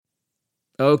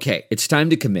Okay, it's time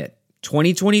to commit.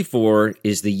 2024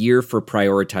 is the year for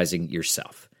prioritizing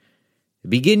yourself.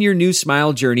 Begin your new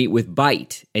smile journey with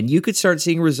Byte, and you could start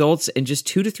seeing results in just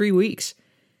 2 to 3 weeks.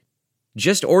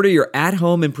 Just order your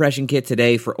at-home impression kit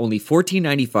today for only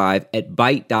 $14.95 at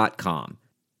Byte.com.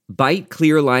 Byte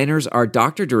clear liners are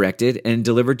doctor-directed and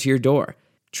delivered to your door.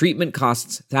 Treatment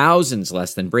costs thousands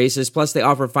less than braces, plus they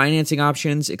offer financing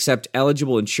options, accept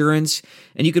eligible insurance,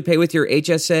 and you could pay with your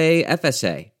HSA,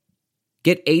 FSA.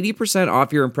 Get 80%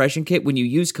 off your impression kit when you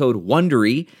use code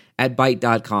WONDERY at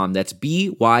Byte.com. That's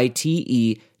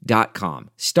BYTE.com.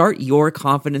 Start your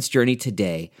confidence journey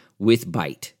today with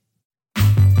Byte.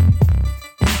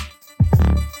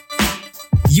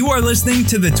 You are listening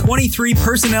to the 23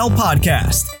 Personnel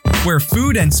Podcast, where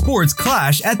food and sports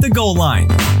clash at the goal line.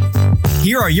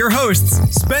 Here are your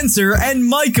hosts, Spencer and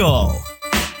Michael.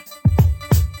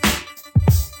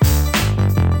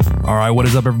 All right, what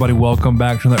is up, everybody? Welcome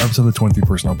back to another episode of the 23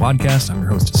 Personnel Podcast. I'm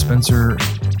your host, Spencer,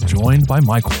 joined by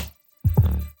Michael.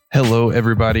 Hello,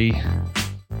 everybody.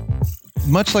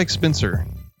 Much like Spencer,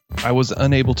 I was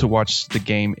unable to watch the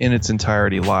game in its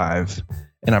entirety live,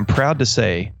 and I'm proud to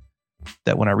say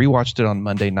that when I rewatched it on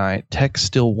Monday night, Tech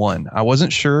still won. I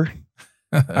wasn't sure.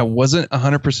 I wasn't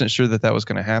 100% sure that was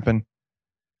going to happen,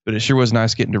 but it sure was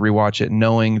nice getting to rewatch it,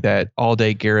 knowing that All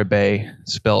Day Garibay,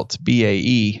 spelt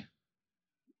B-A-E,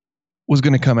 was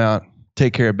going to come out,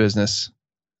 take care of business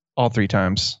all 3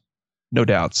 times. No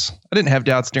doubts. I didn't have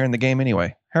doubts during the game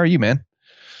anyway. How are you, man?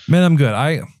 Man, I'm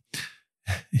good.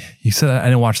 You said I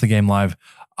didn't watch the game live.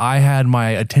 I had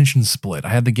my attention split. I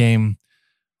had the game,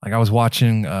 like I was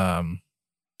watching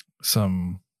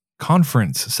some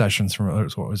conference sessions from,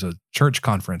 it was a church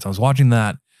conference. I was watching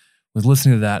that, was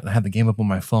listening to that, and I had the game up on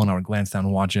my phone. I would glance down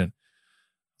and watch it.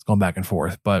 It's going back and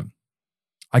forth, but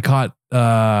I caught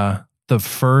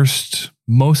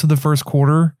most of the first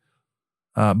quarter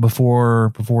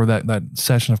before that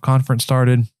session of conference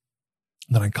started.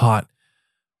 Then I caught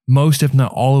most, if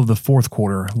not all, of the fourth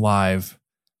quarter live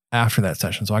after that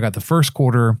session. So I got the first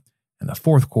quarter and the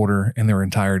fourth quarter in their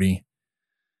entirety.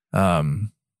 But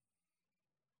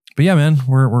yeah, man,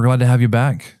 we're glad to have you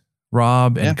back.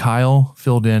 Rob and Kyle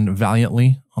filled in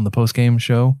valiantly on the post-game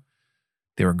show.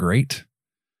 They were great.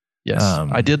 Yes,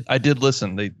 I did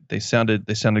listen. They sounded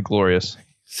glorious.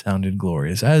 Sounded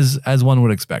glorious, as one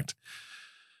would expect.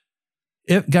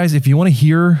 If you want to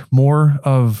hear more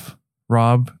of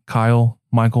Rob, Kyle,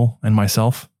 Michael, and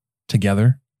myself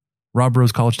together, Rob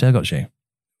Rose College Tailgate Show.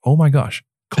 Oh my gosh.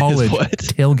 College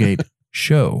Tailgate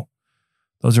Show.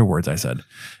 Those are words I said.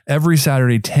 Every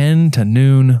Saturday, 10 to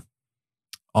noon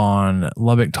on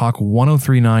Lubbock Talk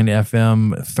 103.9 FM,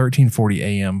 1340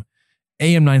 AM.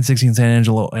 AM 960 in San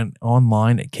Angelo, and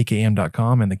online at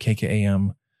kkam.com and the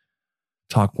KKAM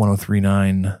Talk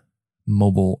 103.9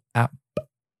 mobile app.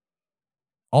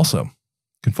 Also, you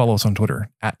can follow us on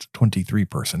Twitter at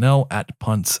 23personnel, at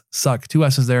punts suck, 2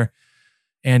 S's there,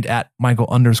 and at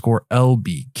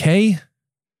Michael_LBK.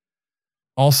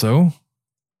 Also,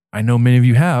 I know many of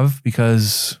you have,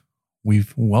 because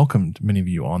we've welcomed many of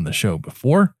you on the show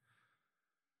before.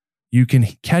 You can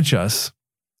catch us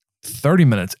 30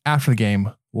 minutes after the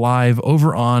game live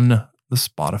over on the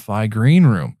Spotify Green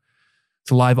Room.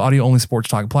 It's a live audio only sports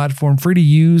talk platform, free to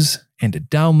use and to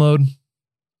download.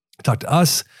 Talk to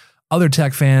us, other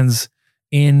Tech fans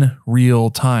in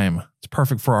real time. It's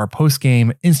perfect for our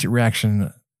post-game instant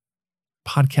reaction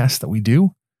podcast that we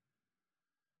do.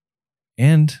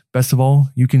 And best of all,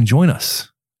 you can join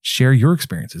us, share your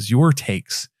experiences, your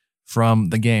takes from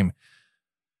the game.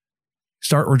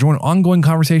 Start or join ongoing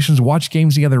conversations, watch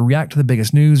games together, react to the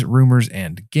biggest news, rumors,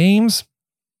 and games.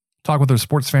 Talk with our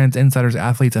sports fans, insiders,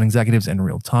 athletes, and executives in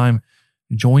real time.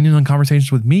 Join in on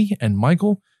conversations with me and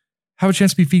Michael. Have a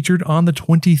chance to be featured on the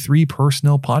 23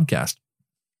 Personnel Podcast.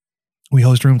 We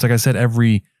host rooms, like I said,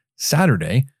 every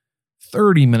Saturday,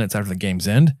 30 minutes after the game's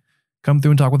end. Come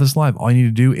through and talk with us live. All you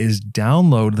need to do is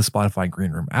download the Spotify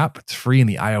Green Room app. It's free in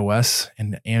the iOS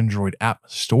and Android app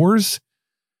stores.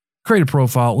 Create a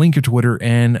profile, link your Twitter,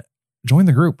 and join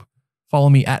the group.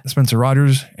 Follow me at Spencer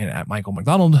Rogers and at Michael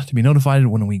McDonald to be notified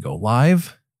when we go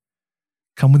live.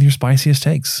 Come with your spiciest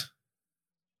takes.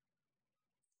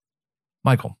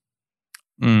 Michael,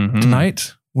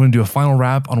 tonight we're going to do a final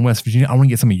wrap on West Virginia. I want to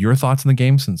get some of your thoughts on the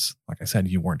game since, like I said,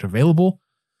 you weren't available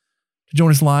to join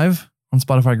us live on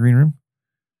Spotify Green Room.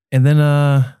 And then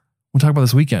we'll talk about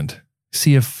this weekend.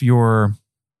 See if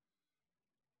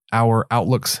our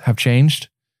outlooks have changed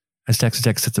as Texas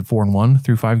Tech sits at 4-1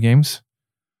 through 5 games.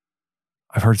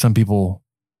 I've heard some people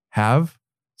have,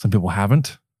 some people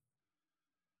haven't.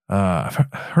 I've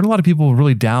heard a lot of people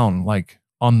really down, like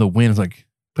on the win. It's like,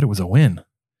 but it was a win.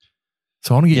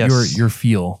 So I want to get Yes. your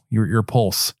feel, your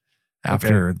pulse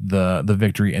after the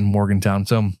victory in Morgantown.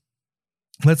 So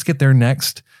let's get there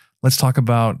next. Let's talk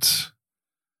about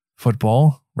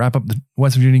football, wrap up the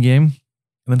West Virginia game,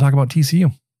 and then talk about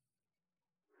TCU.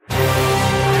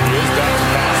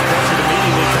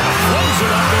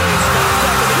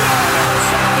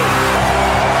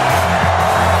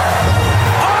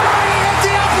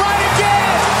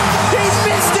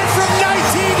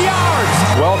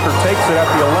 Welker takes it at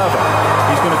the 11.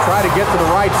 He's going to try to get to the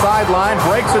right sideline,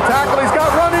 breaks the tackle. He's got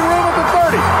running room at the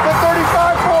 30, the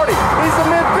 35-40. He's in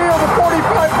midfield, the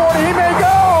 45-40. He may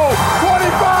go.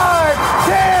 25,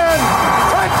 10,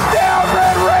 touchdown,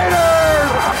 Red Raiders.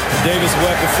 Davis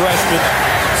Webb, the freshman,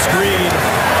 screen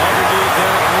underneath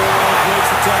Derek Moore, breaks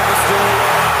the tackle, still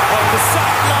on the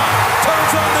sideline,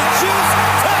 turns on the juice,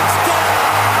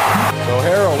 touchdown. So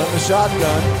Harrell in the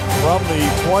shotgun from the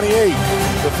 28.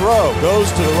 The throw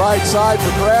goes to the right side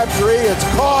for Crabtree. It's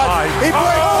caught. He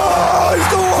breaks. Oh, he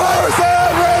scores!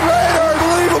 Touchdown, Red Raiders!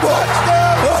 Unbelievable!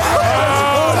 Touchdown!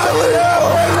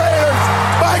 Touchdown, Red Raiders!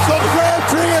 Michael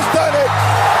Crabtree has done it.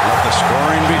 Let the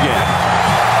scoring begin.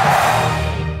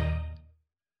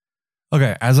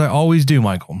 Okay, as I always do,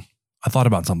 Michael, I thought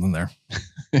about something there,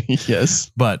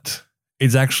 Yes. but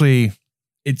it's actually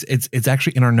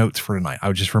in our notes for tonight. I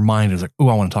was just reminded, I was like, oh,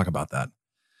 I want to talk about that.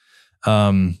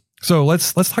 So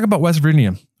let's talk about West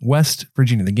Virginia. West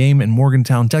Virginia, the game in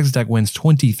Morgantown. Texas Tech wins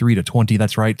 23-20.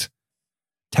 That's right.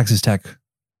 Texas Tech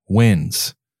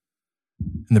wins.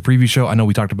 In the preview show, I know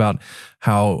we talked about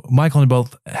how Michael and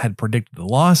both had predicted the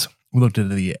loss. We looked at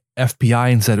the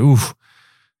FPI and said, oof,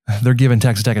 they're giving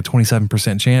Texas Tech a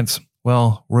 27% chance.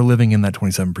 Well, we're living in that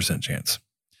 27% chance.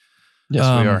 Yes,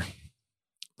 we are.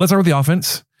 Let's start with the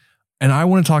offense. And I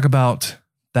want to talk about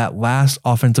that last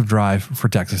offensive drive for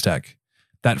Texas Tech.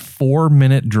 That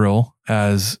 4-minute drill,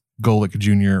 as Golick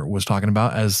Jr. was talking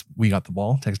about, as we got the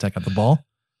ball. Texas Tech got the ball.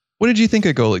 What did you think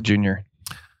of Golick Jr.?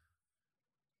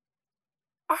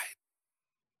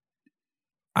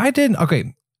 I didn't.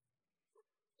 Okay.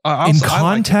 In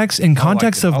context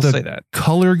of the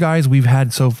color guys we've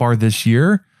had so far this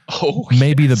year,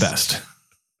 maybe the best.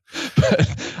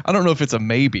 But I don't know if it's a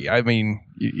maybe. I mean,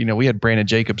 we had Brandon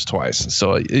Jacobs twice.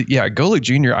 So yeah, Golick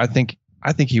Jr., I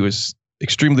think he was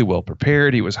extremely well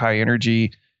prepared. He was high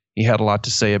energy. He had a lot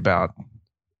to say about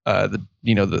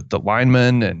the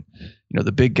linemen and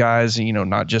the big guys,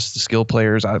 not just the skill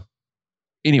players. I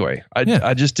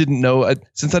just didn't know,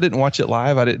 since I didn't watch it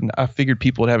live. I figured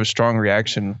people would have a strong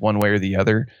reaction one way or the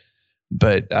other,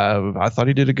 but I thought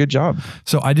he did a good job.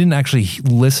 So I didn't actually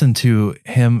listen to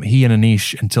he and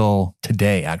Anish until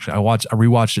today. Actually, I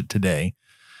rewatched it today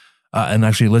and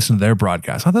actually listened to their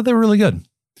broadcast. I thought they were really good.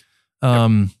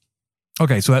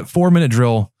 Okay, so that 4-minute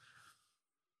drill,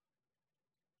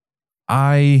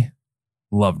 I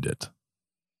loved it.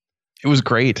 It was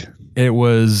great. It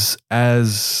was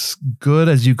as good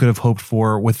as you could have hoped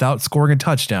for without scoring a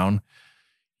touchdown.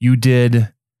 You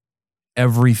did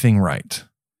everything right.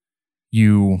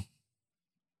 You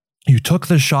took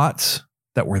the shots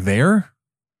that were there.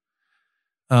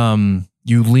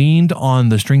 You leaned on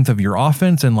the strength of your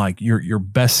offense and like your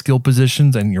best skill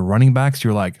positions and your running backs.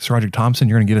 You're like, Sir Thompson,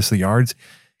 you're going to get us the yards.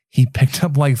 He picked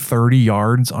up like 30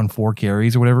 yards on 4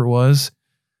 carries or whatever it was.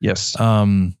 Yes.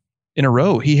 In a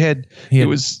row, it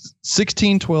was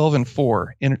 16, 12, and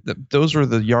 4. Those were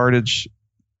the yardage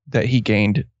that he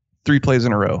gained 3 plays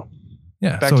in a row.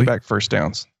 Yeah. Back-to-back first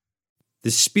downs.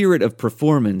 The spirit of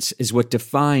performance is what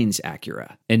defines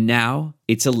Acura, and now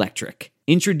it's electric.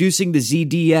 Introducing the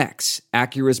ZDX,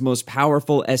 Acura's most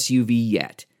powerful SUV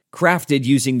yet. Crafted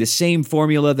using the same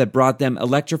formula that brought them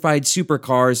electrified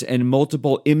supercars and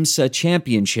multiple IMSA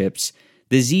championships,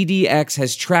 the ZDX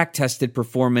has track-tested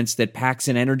performance that packs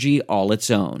an energy all its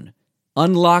own.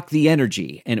 Unlock the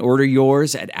energy and order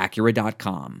yours at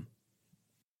Acura.com.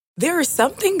 There are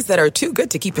some things that are too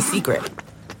good to keep a secret.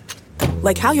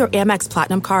 Like how your Amex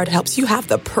Platinum card helps you have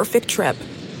the perfect trip.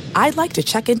 I'd like to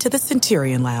check into the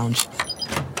Centurion Lounge.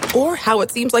 Or how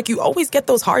it seems like you always get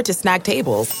those hard-to-snag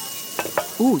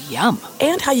tables. Ooh, yum.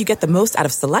 And how you get the most out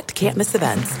of select can't-miss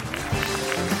events.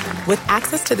 With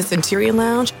access to the Centurion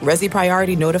Lounge, Resi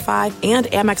Priority Notified, and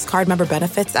Amex card member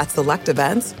benefits at select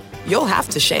events, you'll have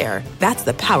to share. That's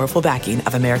the powerful backing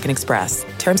of American Express.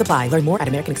 Terms apply. Learn more at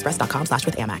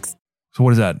americanexpress.com/withAmex. So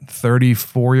what is that?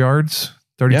 34 yards,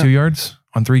 32 yards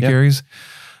on 3 carries.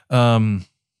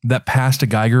 That pass to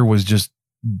Geiger was just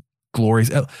glorious.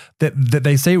 That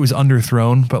they say it was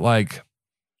underthrown, but like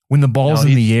when the ball's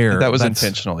in the air, that was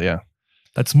intentional. Yeah.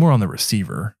 That's more on the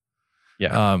receiver.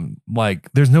 Yeah.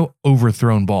 Like there's no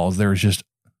overthrown balls. Underthrown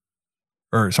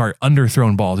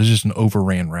balls. It's just an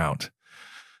overran route.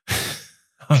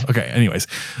 Okay. Anyways,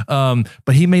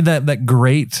 but he made that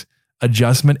great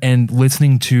adjustment, and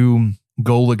listening to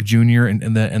Golick Jr.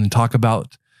 and talk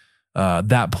about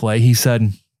that play, he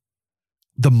said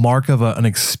the mark of an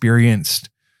experienced,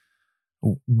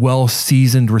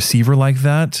 well-seasoned receiver like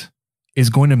that is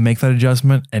going to make that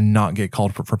adjustment and not get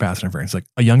called for pass interference. Like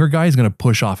a younger guy is going to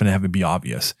push off and have it be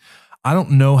obvious. I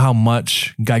don't know how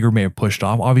much Geiger may have pushed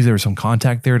off. Obviously, there was some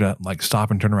contact there to like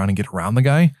stop and turn around and get around the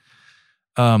guy.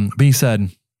 But he said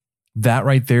that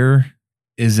right there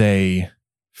is a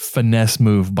finesse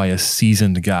move by a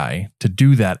seasoned guy to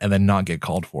do that and then not get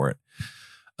called for it.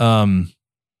 And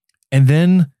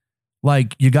then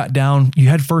like you got down, you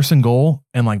had first and goal,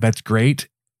 and like that's great.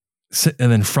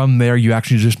 And then from there, you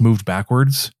actually just moved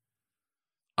backwards.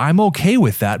 I'm okay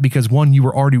with that because one, you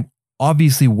were already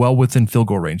obviously well within field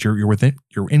goal range.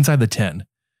 You're inside the 10.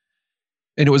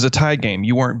 And it was a tie game.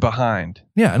 You weren't behind.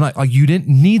 Yeah. And like you didn't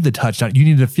need the touchdown. You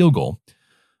needed a field goal.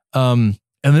 And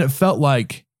then it felt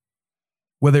like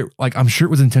I'm sure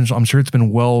it was intentional. I'm sure it's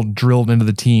been well drilled into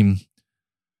the team,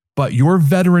 but your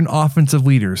veteran offensive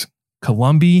leaders,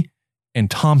 Colombi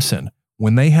and Thompson,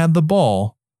 when they had the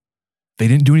ball, they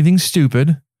didn't do anything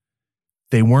stupid.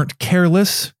 They weren't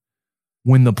careless.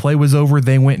 When the play was over,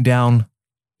 they went down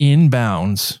in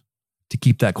bounds to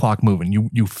keep that clock moving.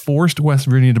 You forced West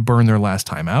Virginia to burn their last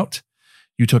time out.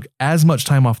 You took as much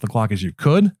time off the clock as you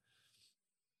could,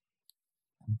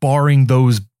 barring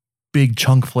those big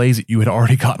chunk plays that you had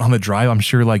already gotten on the drive. I'm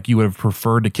sure like you would have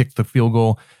preferred to kick the field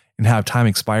goal and have time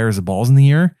expire as the ball's in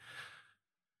the air.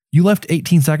 You left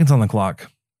 18 seconds on the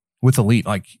clock with the lead.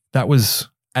 Like that was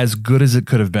as good as it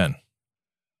could have been.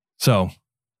 So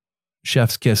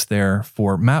chef's kiss there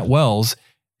for Matt Wells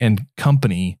and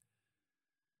company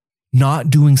not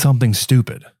doing something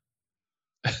stupid.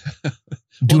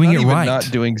 Doing it right.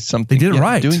 Not doing something. They did it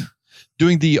right.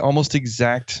 Doing the almost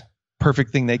exact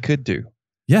perfect thing they could do.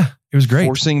 Yeah, it was great.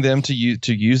 Forcing them to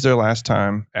use their last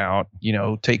time out,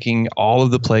 taking all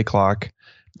of the play clock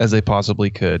as they possibly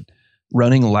could,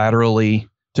 running laterally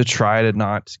to try to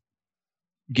not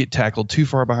get tackled too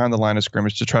far behind the line of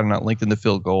scrimmage, to try to not lengthen the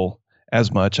field goal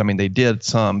as much. I mean, they did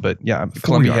some, but yeah,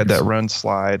 Columbia had that run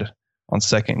slide on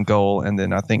second and goal. And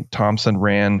then I think Thompson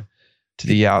ran to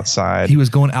the outside. He was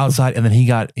going outside, and then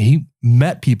he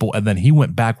met people, and then he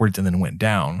went backwards and then went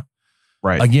down.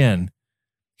 Right. Again,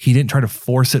 he didn't try to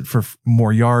force it for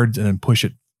more yards and then push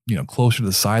it, closer to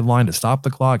the sideline to stop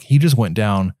the clock. He just went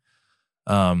down.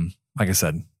 Like I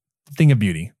said, thing of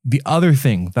beauty. The other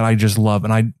thing that I just love,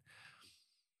 and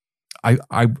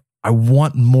I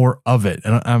want more of it.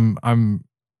 And I'm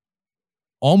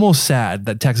almost sad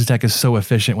that Texas Tech is so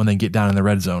efficient when they get down in the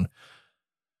red zone.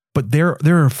 But there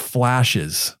are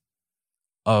flashes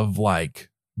of like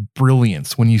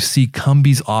brilliance when you see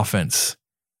Cumbie's offense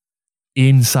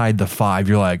inside the 5.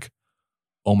 You're like,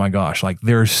 oh my gosh, like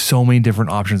there are so many different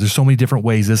options. There's so many different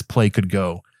ways this play could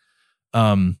go.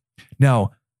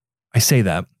 Now I say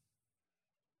that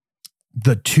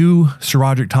the 2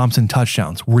 SaRodorick Thompson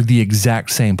touchdowns were the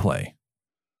exact same play.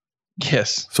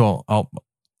 Yes. So I'll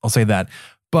say that.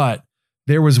 But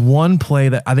there was one play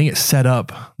that I think it set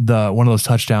up one of those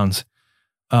touchdowns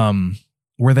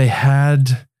where they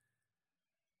had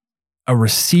a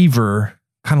receiver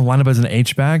kind of line up as an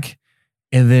H-back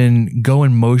and then go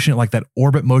in motion, like that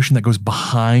orbit motion that goes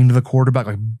behind the quarterback,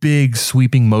 like big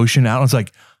sweeping motion out. It's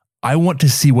like, I want to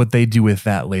see what they do with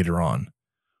that later on.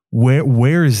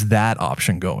 Where is that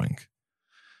option going?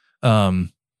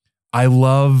 I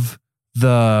love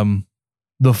the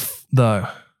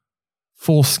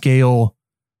full scale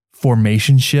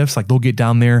formation shifts. Like they'll get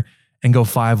down there and go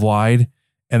 5 wide,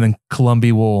 and then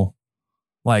Columbia will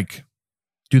like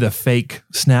do the fake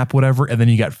snap, whatever. And then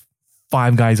you got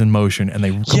 5 guys in motion, and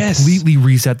they completely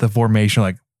reset the formation.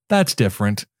 Like that's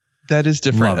different. That is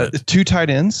different. 2 tight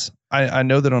ends. I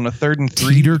know that on a 3rd and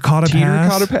 3, Teeter caught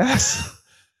a pass.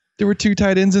 There were 2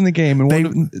 tight ends in the game,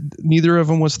 and neither of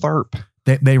them was Tharp.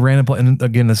 They ran a play, and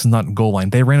again, this is not goal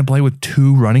line. They ran a play with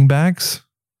 2 running backs.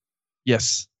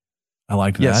 Yes, I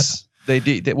liked that. Yes, they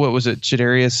did. What was it,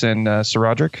 Chidarius and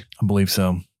SaRodorick? I believe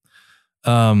so.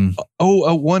 One.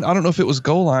 I don't know if it was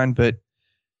goal line, but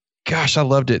gosh, I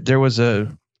loved it. There was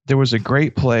a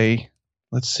great play.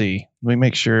 Let's see. Let me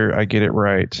make sure I get it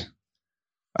right.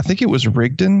 I think it was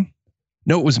Rigdon.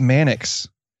 No, it was Mannix.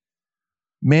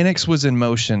 Mannix was in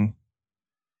motion.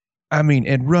 I mean,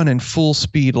 and running full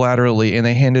speed laterally, and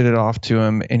they handed it off to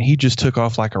him, and he just took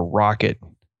off like a rocket.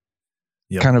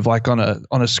 Yep. Kind of like on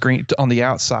a screen on the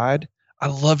outside. I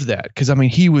loved that because I mean,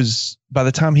 he was, by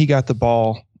the time he got the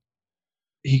ball,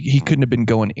 he couldn't have been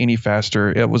going any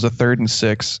faster. It was a 3rd and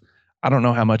 6. I don't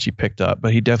know how much he picked up,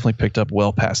 but he definitely picked up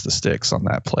well past the sticks on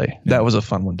that play. Yeah. That was a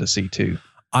fun one to see too.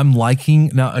 I'm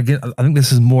liking, now again, I think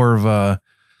this is more of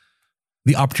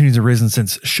the opportunities arisen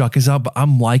since Shuck is out, but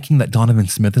I'm liking that Donovan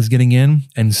Smith is getting in.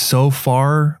 And so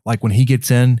far, like when he gets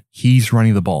in, he's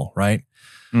running the ball, right?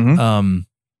 Mm-hmm.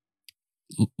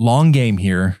 Long game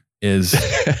here is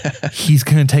he's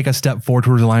going to take a step forward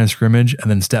towards the line of scrimmage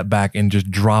and then step back and just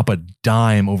drop a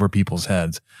dime over people's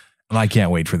heads. And I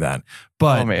can't wait for that.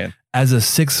 But as a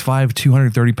 6'5",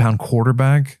 230-pound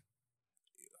quarterback,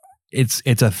 it's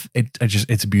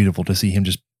beautiful to see him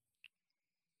just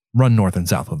run north and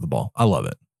south of the ball. I love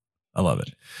it.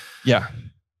 Yeah.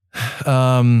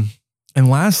 And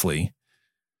lastly,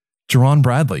 Jerron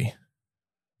Bradley.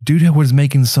 Dude was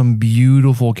making some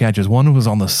beautiful catches. One was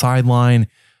on the sideline.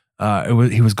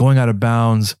 He was going out of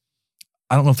bounds.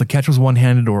 I don't know if the catch was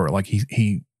one-handed or like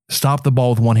he stopped the ball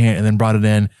with one hand and then brought it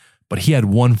in, but he had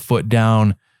 1 foot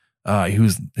down.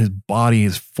 His body,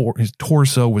 his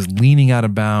torso was leaning out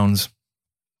of bounds.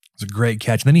 It was a great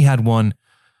catch. And then he had one,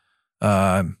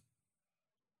 another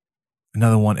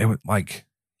one. It was like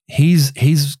he's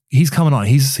coming on.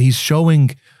 He's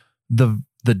showing the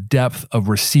depth of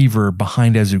receiver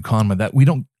behind Ezukanma that we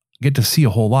don't get to see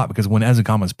a whole lot, because when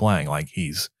Ezukanma's playing, like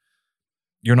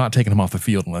you're not taking him off the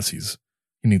field unless he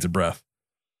needs a breath.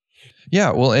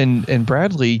 Yeah, well, and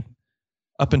Bradley,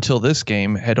 up until this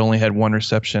game, had only had 1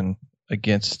 reception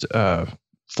against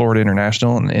Florida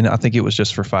International, and I think it was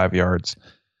just for 5 yards.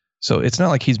 So it's not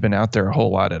like he's been out there a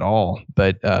whole lot at all.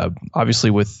 But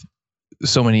obviously with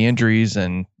so many injuries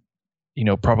and,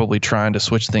 probably trying to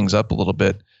switch things up a little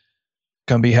bit,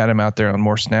 Gumby had him out there on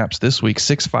more snaps this week.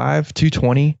 6'5",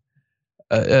 220.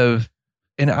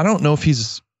 And I don't know if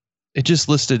it just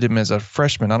listed him as a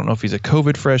freshman. I don't know if he's a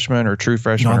COVID freshman or true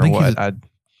freshman or what. I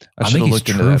should have looked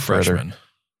into that further.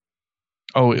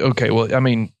 Oh, okay. Well, I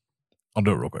mean, I'll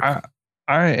do it real quick. I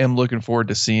am looking forward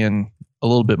to seeing a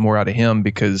little bit more out of him,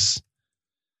 because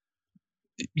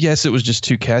yes, it was just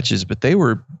 2 catches, but they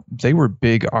were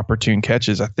big opportune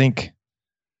catches. I think,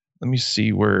 let me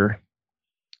see where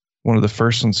one of the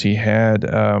first ones he had.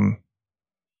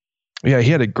 He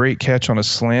had a great catch on a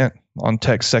slant on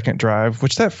Tech's second drive,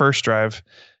 which that first drive,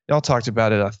 y'all talked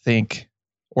about it, I think,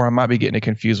 or I might be getting it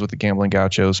confused with the Gambling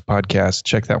Gauchos podcast.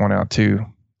 Check that one out too.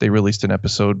 They released an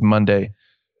episode Monday.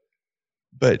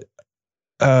 But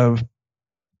that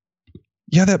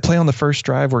play on the first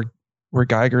drive where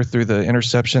Geiger threw the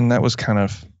interception, that was kind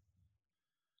of,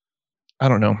 I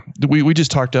don't know. We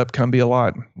just talked up Cumbie a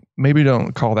lot. Maybe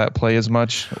don't call that play as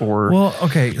much, or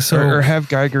or have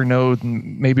Geiger know,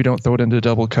 maybe don't throw it into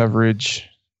double coverage.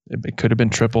 It could have been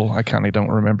triple. I kind of don't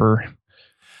remember.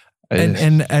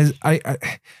 And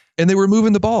they were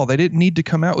moving the ball. They didn't need to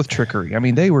come out with trickery. I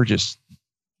mean, they were just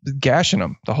gashing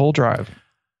them the whole drive.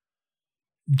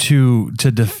 To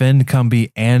defend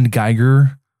Cumbie and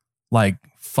Geiger, like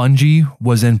Fungi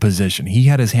was in position. He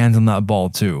had his hands on that ball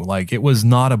too. Like, it was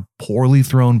not a poorly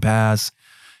thrown pass.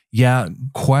 Yeah,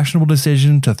 questionable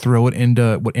decision to throw it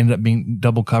into what ended up being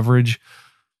double coverage.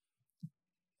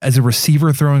 As a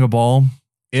receiver throwing a ball,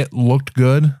 it looked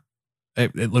good.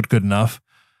 It looked good enough.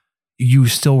 You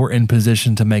still were in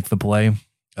position to make the play.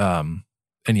 And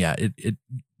yeah,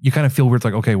 you kind of feel weird. It's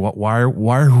like, okay, why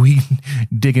are we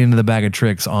digging into the bag of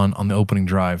tricks on the opening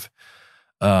drive?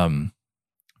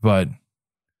 But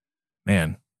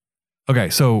man, okay.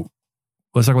 So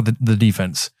let's talk about the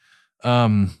defense.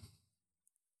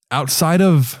 Outside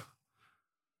of,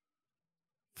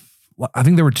 I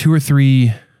think there were 2 or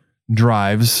 3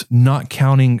 drives, not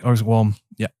counting,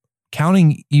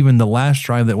 counting even the last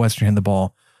drive that Western had the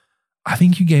ball. I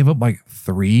think you gave up like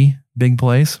 3 big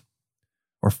plays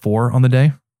or 4 on the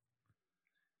day.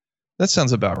 That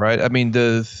sounds about right. I mean,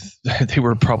 they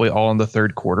were probably all in the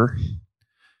third quarter.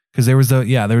 Because there was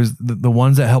the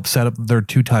ones that helped set up their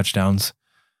 2 touchdowns,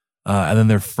 and then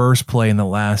their first play in the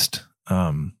last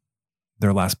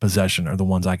their last possession are the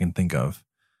ones I can think of.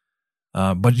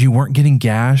 But you weren't getting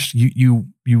gashed. You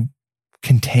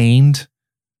contained.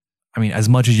 I mean, as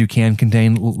much as you can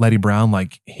contain Letty Brown.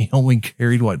 Like, he only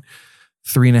carried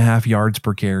 3.5 yards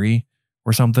per carry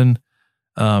or something.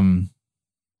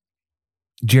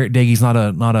 Jarrett Doege's not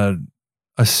a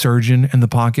surgeon in the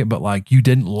pocket, but like, you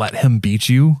didn't let him beat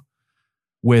you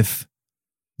with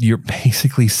your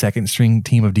basically second string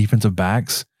team of defensive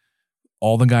backs.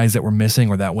 All the guys that were missing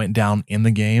or that went down in the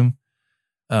game.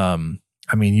 I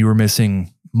mean, you were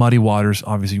missing Muddy Waters,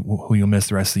 obviously, who you'll miss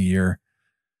the rest of the year.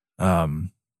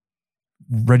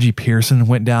 Reggie Pearson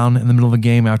went down in the middle of the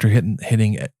game after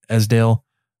hitting Esdale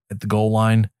at the goal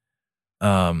line.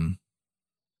 There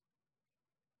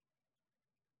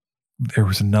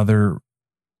was another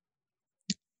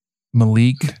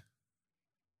Malik.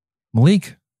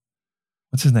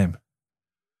 What's his name?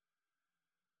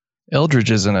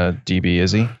 Eldridge isn't a DB,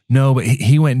 is he? No, but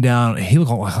he went down. He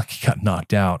looked like he got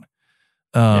knocked out.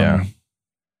 Yeah.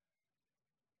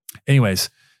 Anyways,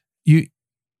 you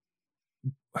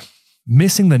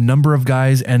missing the number of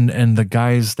guys and the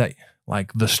guys that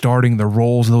like the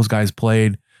roles those guys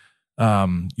played.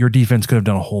 Your defense could have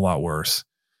done a whole lot worse.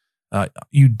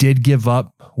 You did give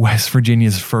up West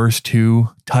Virginia's first 2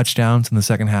 touchdowns in the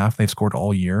second half. They've scored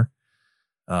all year.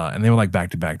 And they were like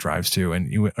back-to-back drives too.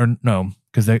 And you went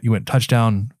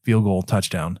touchdown, field goal,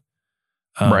 touchdown.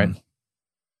 Right.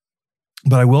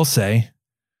 But I will say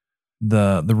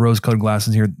the rose-colored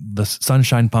glasses here, the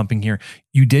sunshine pumping here.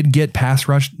 You did get pass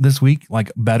rush this week,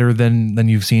 like better than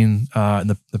you've seen in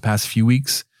the past few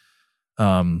weeks.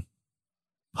 Hutchings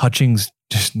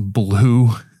just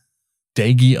blew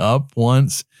Daggy up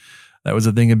once. That was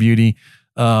a thing of beauty.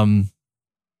 And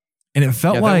it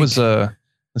felt like that was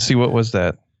let's see, what was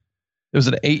that? It was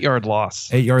an 8-yard loss.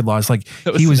 8-yard loss. Like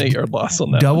he was an 8-yard loss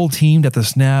on that. Double teamed at the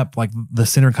snap. Like the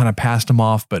center kind of passed him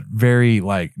off, but very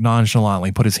like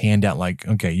nonchalantly put his hand out like,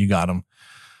 okay, you got him.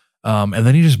 And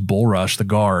then he just bull rushed the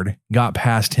guard, got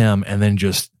past him, and then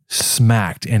just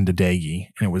smacked into Daggy.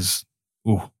 And it was,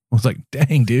 I was like,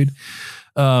 dang, dude.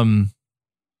 And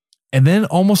then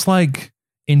almost like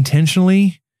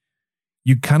intentionally,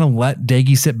 you kind of let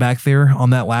Daggy sit back there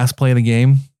on that last play of the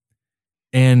game.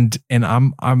 And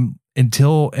I'm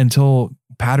until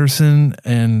Patterson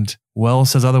and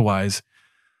Wells says otherwise,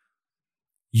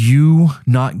 you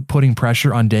not putting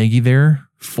pressure on Daggy there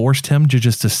forced him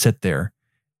to sit there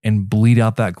and bleed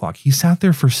out that clock. He sat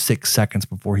there for 6 seconds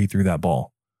before he threw that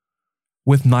ball.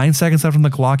 With 9 seconds left on the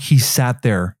clock, he sat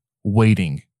there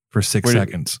waiting for 6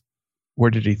 seconds.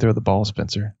 Where did he throw the ball,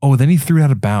 Spencer? Oh, then he threw it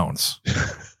out of bounds.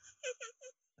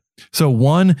 So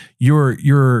one, your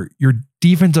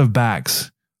defensive backs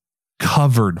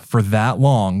covered for that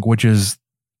long, which is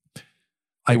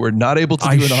they were not able to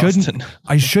do in Austin.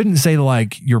 I shouldn't say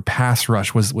like your pass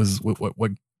rush was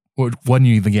what won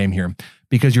you the game here,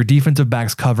 because your defensive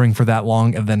backs covering for that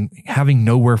long and then having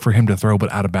nowhere for him to throw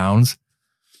but out of bounds.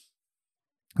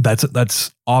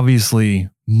 That's obviously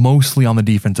mostly on the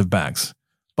defensive backs.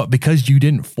 But because you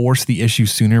didn't force the issue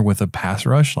sooner with a pass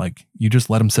rush, like you just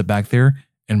let him sit back there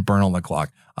and burn on the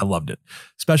clock. I loved it.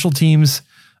 Special teams,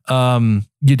 you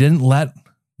didn't let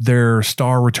their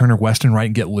star returner Weston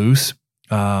Wright get loose.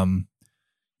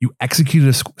 You executed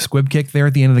a squib kick there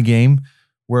at the end of the game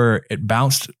where it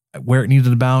bounced where it needed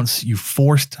to bounce. You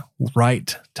forced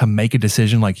Wright to make a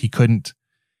decision. Like he couldn't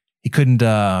wait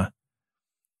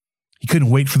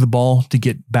for the ball to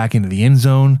get back into the end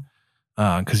zone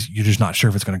because you're just not sure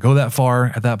if it's going to go that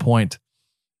far at that point.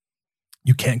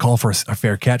 You can't call for a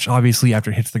fair catch, obviously, after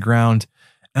it hits the ground.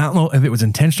 And I don't know if it was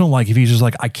intentional, like if he's just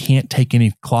like, I can't take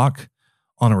any clock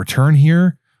on a return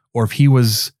here, or if he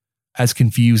was as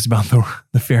confused about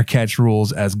the fair catch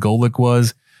rules as Golick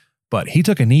was. But he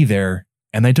took a knee there,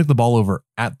 and they took the ball over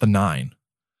at the 9.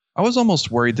 I was almost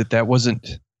worried that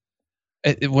wasn't...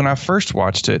 When I first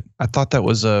watched it, I thought that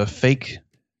was a fake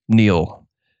kneel,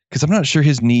 because I'm not sure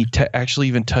his knee actually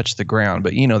even touched the ground.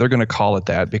 But, they're going to call it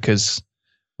that because...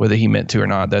 whether he meant to or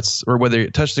not, or whether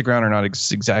it touched the ground or not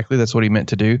exactly, that's what he meant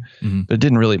to do. Mm-hmm. But it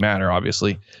didn't really matter,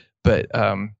 obviously. But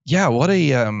what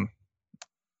a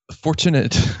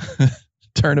fortunate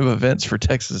turn of events for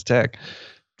Texas Tech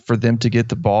for them to get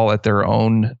the ball at their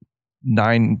own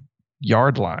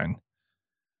 9-yard line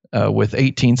with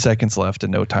 18 seconds left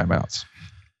and no timeouts.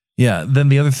 Yeah. Then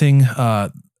the other thing,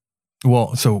 so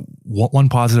one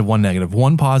positive, one negative.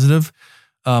 One positive,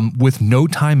 with no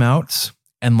timeouts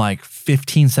and like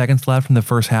 15 seconds left in the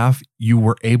first half,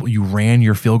 you ran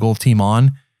your field goal team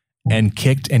on and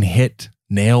kicked and hit,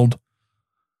 nailed,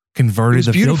 converted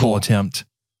the field goal attempt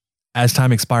as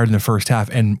time expired in the first half.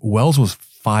 And Wells was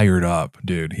fired up,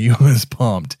 dude. He was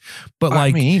pumped.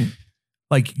 But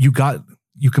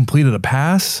you completed a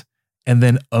pass and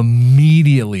then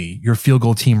immediately your field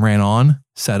goal team ran on,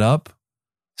 set up,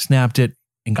 snapped it,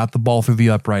 and got the ball through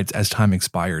the uprights as time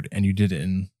expired. And you did it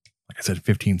in, like I said,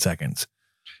 15 seconds.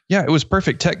 Yeah, it was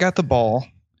perfect. Tech got the ball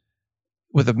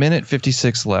with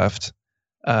 1:56 left.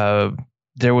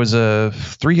 There was a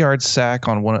 3-yard sack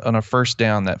on a first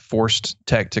down that forced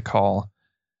Tech to call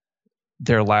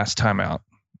their last timeout.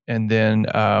 And then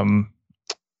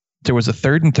there was a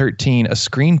 3rd and 13, a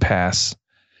screen pass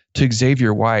to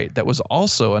Xavier White. That was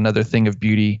also another thing of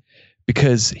beauty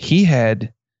because he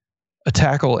had a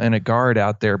tackle and a guard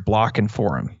out there blocking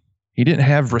for him. He didn't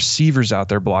have receivers out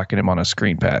there blocking him on a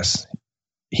screen pass.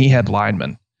 He had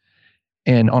linemen.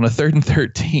 And on a 3rd and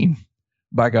 13,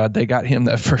 by God, they got him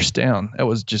that first down. That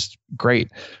was just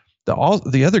great.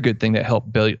 The other good thing that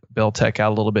helped Bell Tech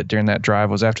out a little bit during that drive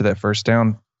was after that first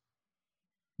down,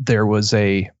 there was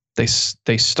they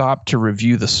stopped to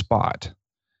review the spot.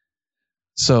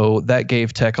 So that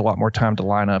gave Tech a lot more time to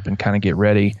line up and kind of get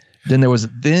ready.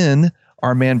 Then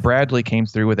our man Bradley came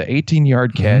through with an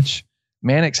 18-yard catch.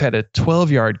 Mannix had a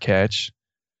 12-yard catch.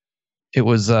 It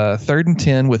was 3rd and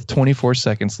 10 with 24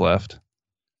 seconds left.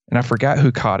 And I forgot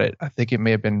who caught it. I think it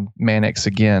may have been Mannix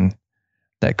again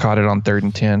that caught it on 3rd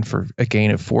and 10 for a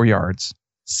gain of 4 yards.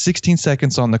 16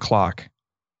 seconds on the clock.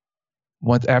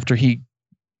 Once after he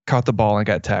caught the ball and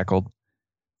got tackled,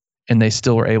 and they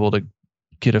still were able to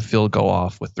get a field goal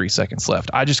off with 3 seconds left.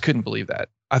 I just couldn't believe that.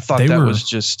 I thought was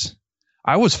just,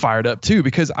 I was fired up too,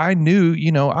 because I knew,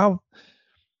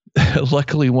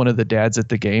 luckily one of the dads at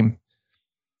the game,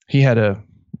 he had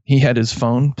his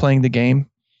phone playing the game,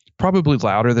 probably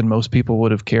louder than most people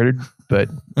would have cared, but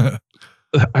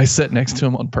I sat next to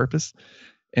him on purpose.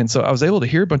 And so I was able to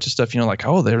hear a bunch of stuff, like,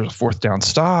 oh, there's a 4th down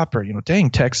stop, or, dang,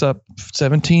 Tech's up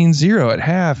 17-0 at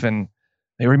half, and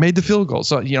they made the field goal.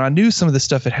 So, I knew some of this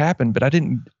stuff had happened, but I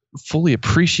didn't fully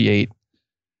appreciate,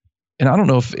 and I don't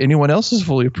know if anyone else is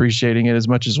fully appreciating it as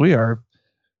much as we are,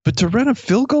 but to run a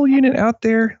field goal unit out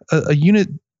there, a unit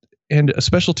and a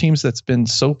special teams that's been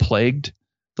so plagued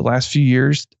the last few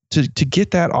years, to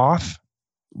get that off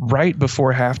right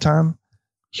before halftime,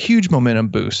 huge momentum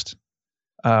boost.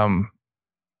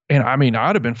 And I mean,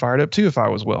 I'd have been fired up too if I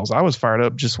was Wells. I was fired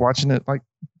up just watching it like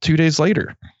 2 days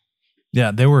later.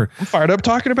 Yeah, they were. I'm fired up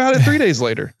talking about it 3 days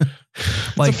later.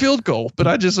 It's a field goal, but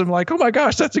I just am like, oh my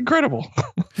gosh, that's incredible.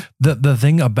 The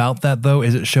thing about that though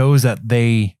is it shows that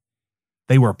they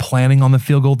were planning on the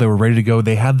field goal. They were ready to go.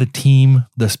 They had the team,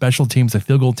 the special teams, the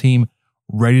field goal team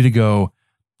ready to go.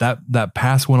 That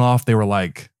pass went off. They were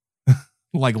like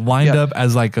lined up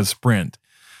as like a sprint.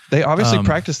 They obviously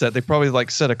practiced that. They probably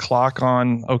set a clock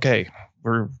on. Okay,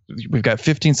 we've got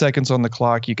 15 seconds on the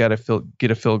clock. You got to get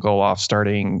a field goal off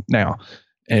starting now.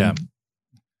 And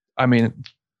I mean,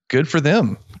 good for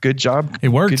them. Good job. It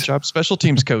worked. Good job, special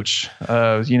teams coach. We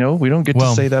don't get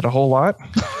to say that a whole lot.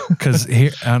 Because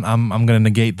here, and I'm going to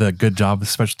negate the good job,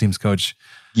 special teams coach.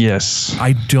 Yes,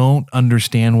 I don't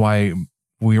understand why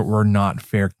we're not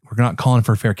fair. We're not calling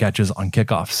for fair catches on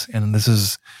kickoffs, and this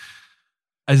is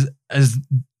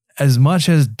as much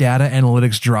as data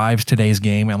analytics drives today's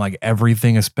game and like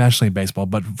everything, especially baseball,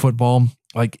 but football,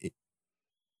 like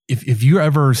if you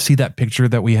ever see that picture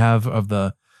that we have of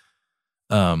the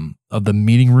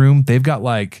meeting room, they've got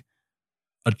like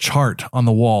a chart on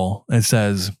the wall. And it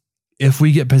says, if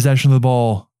we get possession of the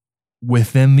ball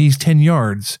within these 10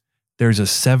 yards, there's a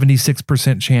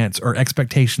 76% chance or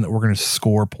expectation that we're going to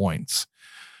score points.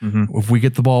 Mm-hmm. If we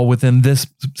get the ball within this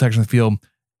section of the field,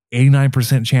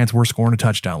 89% chance we're scoring a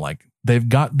touchdown. Like they've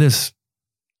got this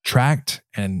tracked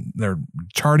and they're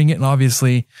charting it. And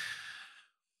obviously,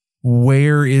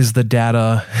 where is the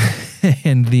data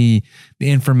and the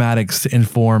informatics to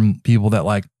inform people that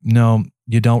like, no,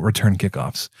 you don't return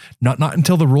kickoffs. Not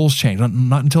until the rules change.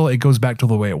 Not until it goes back to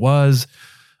the way it was.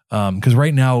 Because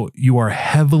right now you are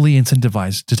heavily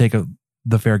incentivized to take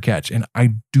the fair catch. And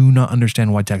I do not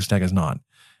understand why Texas Tech is not.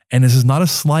 And this is not a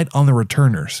slight on the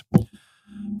returners.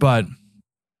 But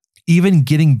even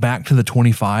getting back to the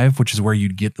 25, which is where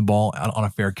you'd get the ball out on a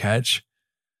fair catch,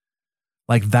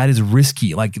 like that is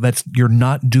risky. Like you're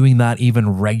not doing that even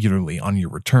regularly on your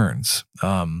returns.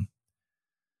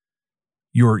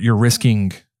 You're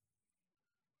risking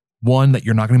one, that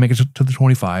you're not going to make it to the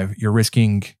 25. You're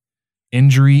risking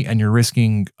injury and you're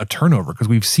risking a turnover, because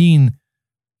we've seen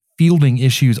fielding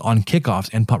issues on kickoffs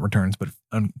and punt returns, but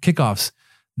on kickoffs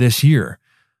this year,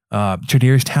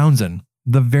 Tre'Davious Townsend,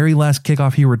 the very last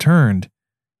kickoff he returned,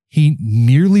 he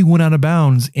nearly went out of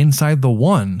bounds inside the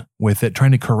one with it,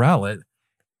 trying to corral it.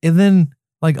 And then,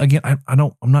 like, again,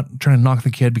 I'm not trying to knock the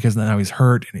kid because now he's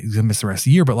hurt and he's gonna miss the rest of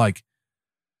the year, but like,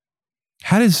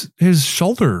 had his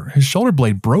shoulder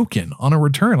blade broken on a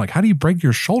return. Like, how do you break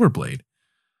your shoulder blade?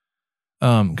 He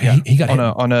got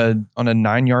on a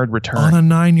 9-yard return. On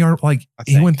a 9-yard, like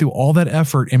he went through all that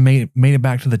effort and made it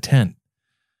back to the tent.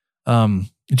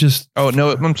 It just. Oh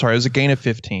no, I'm sorry. It was a gain of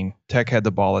 15. Tech had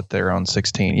the ball at their own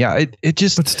 16. Yeah, it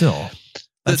just. But still,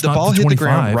 the ball hit the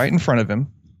ground right in front of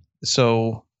him.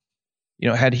 So,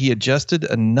 had he adjusted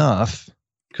enough,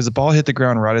 because the ball hit the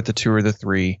ground right at the 2 or the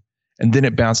 3, and then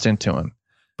it bounced into him.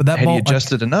 But that had ball, he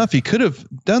adjusted enough, he could have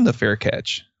done the fair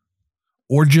catch.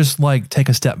 Or just like take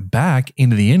a step back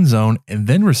into the end zone and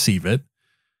then receive it.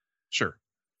 Sure.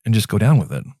 And just go down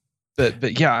with it.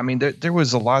 But yeah, I mean, there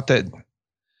was a lot that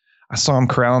I saw him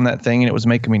corralling that thing, and it was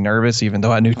making me nervous, even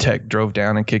though I knew Tech drove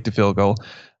down and kicked a field goal.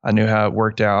 I knew how it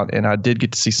worked out, and I did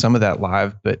get to see some of that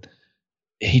live, but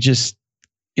he just,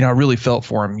 I really felt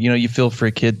for him. You feel for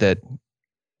a kid that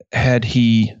had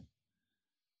it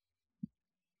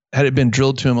been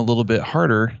drilled to him a little bit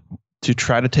harder to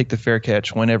try to take the fair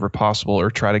catch whenever possible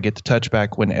or try to get the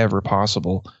touchback whenever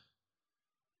possible,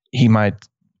 he might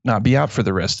not be out for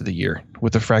the rest of the year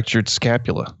with a fractured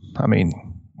scapula. I mean,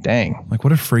 dang. Like,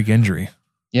 what a freak injury.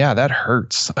 Yeah, that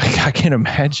hurts. I can't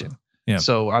imagine. Yeah.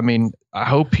 So, I mean, I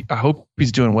hope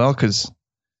he's doing well, because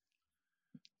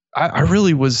I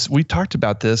really was. We talked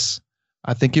about this.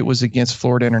 I think it was against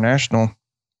Florida International,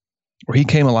 where he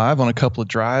came alive on a couple of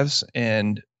drives,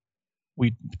 and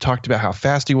we talked about how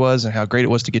fast he was and how great it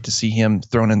was to get to see him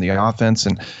thrown in the offense.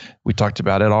 And we talked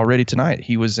about it already tonight.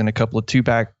 He was in a couple of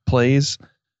 2-back plays.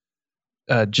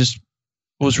 Just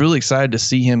was really excited to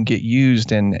see him get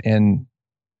used. And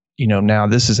now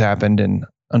this has happened, and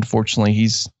unfortunately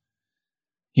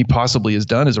he possibly is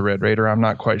done as a Red Raider. I'm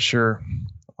not quite sure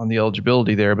on the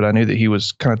eligibility there, but I knew that he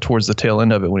was kind of towards the tail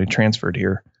end of it when he transferred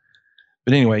here.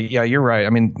 But anyway, yeah, you're right. I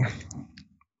mean,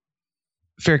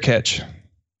 fair catch,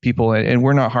 people, and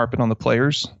we're not harping on the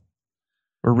players.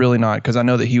 We're really not, because I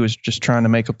know that he was just trying to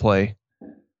make a play,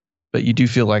 but you do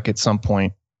feel like at some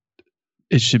point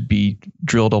it should be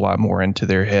drilled a lot more into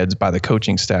their heads by the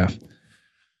coaching staff.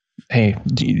 Hey,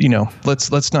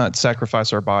 let's not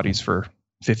sacrifice our bodies for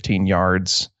 15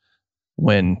 yards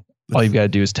when all you've got to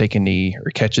do is take a knee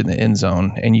or catch it in the end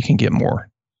zone and you can get more.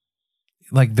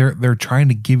 Like they're trying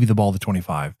to give you the ball at the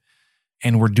 25,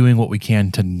 and we're doing what we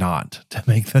can to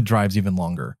make the drives even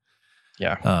longer.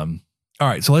 Yeah. All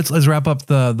right. So let's wrap up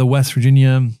the West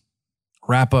Virginia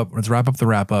wrap up. Let's wrap up the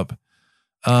wrap up.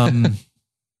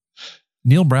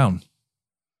 Neil Brown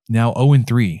now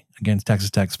 0-3 against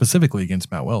Texas Tech, specifically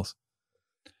against Matt Wells.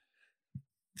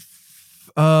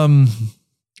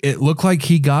 It looked like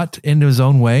he got into his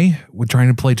own way with trying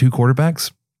to play two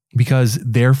quarterbacks, because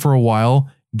there for a while,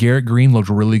 Garrett Green looked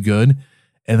really good.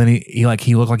 And then he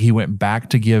looked like he went back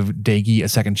to give Dagey a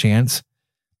second chance.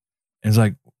 And it's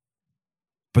like,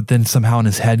 but then somehow in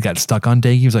his head got stuck on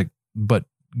Dagey. He was like, but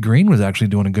Green was actually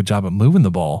doing a good job at moving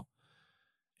the ball,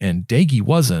 and Dagey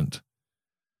wasn't.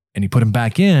 And he put him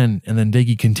back in, and then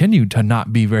Dagey continued to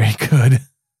not be very good.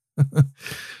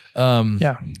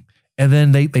 Yeah. And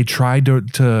then they tried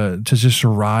to just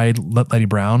ride Letty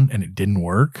Brown, and it didn't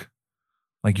work.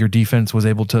 Like, your defense was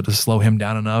able to slow him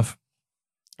down enough.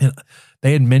 And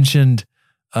they had mentioned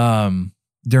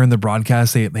during the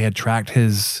broadcast, they had tracked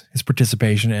his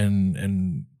participation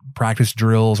in practice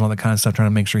drills and all that kind of stuff, trying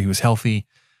to make sure he was healthy.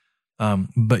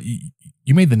 But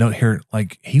you made the note here,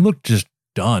 like, he looked just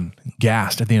done,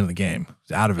 gassed at the end of the game.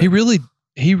 He's out of it.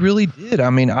 He really did. I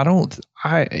mean, I don't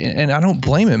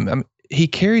blame him. I mean, he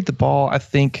carried the ball, I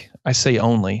think, I say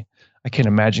only. I can't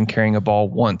imagine carrying a ball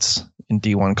once in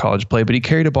D1 college play, but he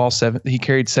carried a ball he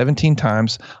carried 17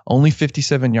 times, only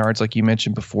 57 yards, like you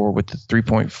mentioned before, with the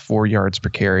 3.4 yards per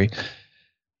carry.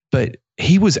 But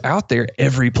he was out there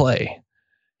every play.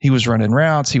 He was running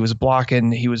routes, he was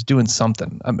blocking, he was doing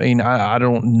something. I mean, I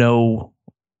don't know.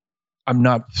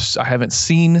 I haven't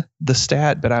seen the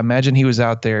stat, but I imagine he was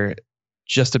out there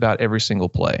just about every single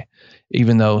play,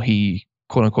 even though he,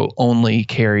 quote unquote, only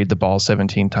carried the ball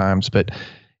 17 times. But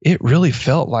it really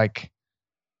felt like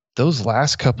those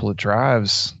last couple of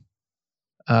drives,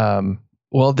 there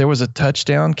was a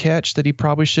touchdown catch that he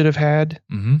probably should have had,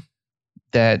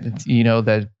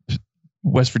 that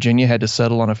West Virginia had to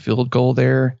settle on a field goal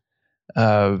there.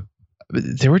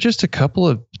 There were just a couple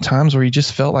of times where he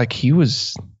just felt like he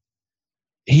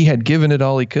had given it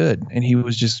all he could, and he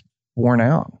was just worn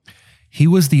out. He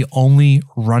was the only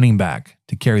running back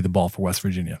to carry the ball for West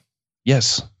Virginia.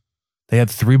 Yes. They had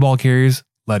 3 ball carriers: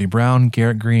 Letty Brown,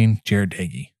 Garrett Green, Jared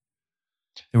Dagey.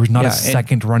 There was not a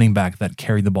second running back that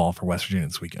carried the ball for West Virginia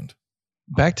this weekend.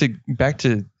 Back to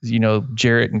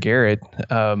Jarrett and Garrett.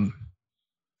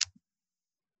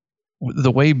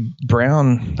 The way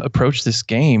Brown approached this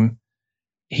game,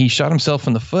 he shot himself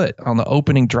in the foot on the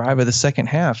opening drive of the second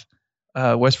half.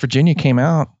 West Virginia came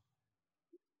out.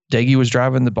 Dagey was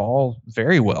driving the ball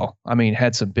very well. I mean,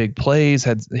 had some big plays,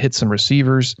 had hit some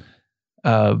receivers.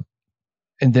 And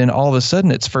then all of a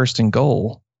sudden it's 1st and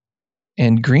goal,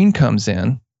 and Green comes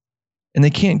in, and they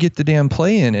can't get the damn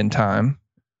play in time.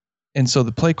 And so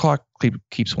the play clock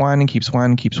keeps winding,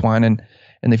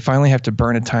 and they finally have to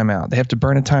burn a timeout. They have to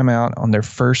burn a timeout on their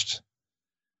first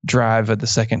drive of the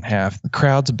second half. The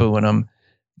crowd's booing them.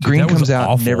 Green comes out,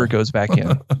 awful. Never goes back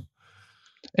in.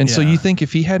 And so you think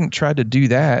if he hadn't tried to do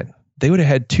that, they would have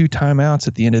had 2 timeouts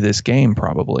at the end of this game,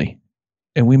 probably.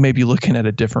 and we may be looking at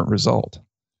a different result.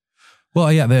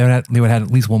 Well, yeah, they would have had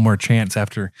at least one more chance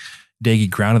after Daggy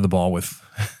grounded the ball with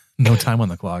no time on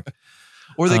the clock.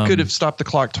 Or they could have stopped the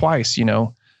clock twice,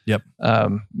 Yep.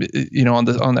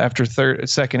 After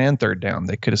second and third down,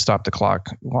 they could have stopped the clock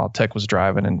while Tech was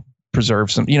driving and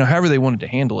preserved some, however they wanted to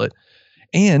handle it.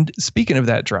 And speaking of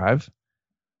that drive,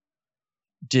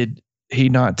 did he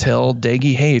not tell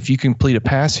Daggy, hey, if you complete a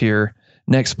pass here,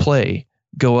 next play,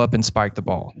 go up and spike the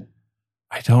ball?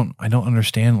 I don't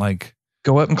understand. Like,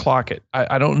 go up and clock it.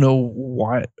 I don't know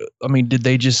why. I mean, did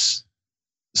they just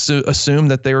assume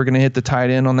that they were going to hit the tight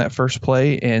end on that first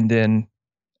play and then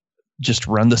just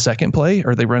run the second play? Or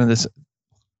are they running this?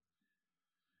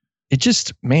 It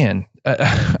just, man,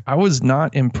 I was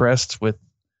not impressed with.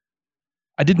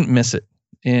 I didn't miss it,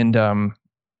 and I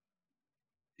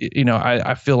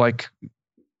feel like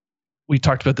we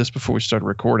talked about this before we started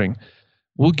recording.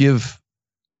 We'll give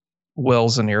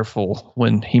Wells an earful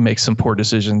when he makes some poor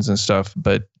decisions and stuff,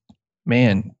 but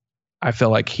man, I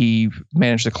felt like he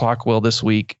managed the clock well this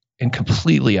week and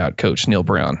completely outcoached Neil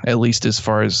Brown, at least as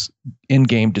far as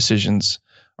in-game decisions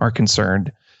are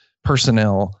concerned.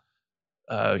 Personnel,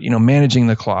 managing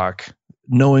the clock,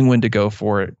 knowing when to go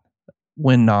for it,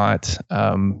 when not.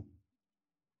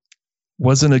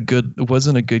 Wasn't a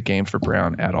good game for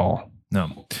Brown at all.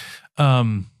 No.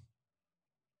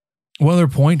 One other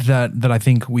point that I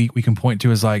think we can point to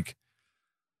is like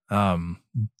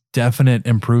definite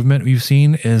improvement we've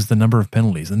seen is the number of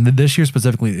penalties. And this year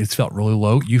specifically, it's felt really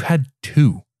low. You've had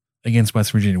 2 against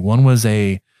West Virginia. One was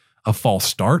a false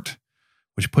start,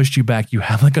 which pushed you back. You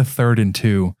had like a 3rd and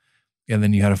 2, and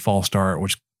then you had a false start,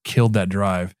 which killed that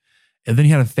drive. And then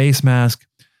you had a face mask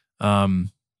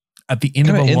at the end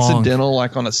of a long incidental,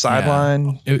 like on a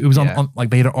sideline. Yeah, it was on like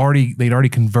they'd already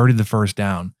converted the first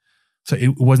down. So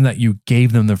it wasn't that you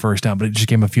gave them the first down, but it just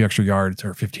gave them a few extra yards,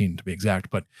 or 15 to be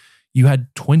exact. But you had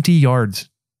 20 yards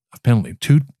of penalty,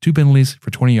 two penalties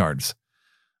for 20 yards.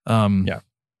 And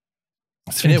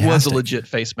it was a legit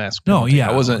face mask penalty. No, yeah.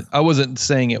 I wasn't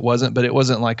saying it wasn't, but it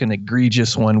wasn't like an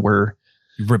egregious one where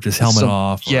you ripped his helmet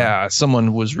off.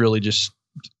 Someone was really just,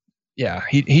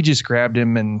 he just grabbed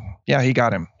him and he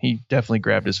got him. He definitely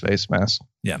grabbed his face mask.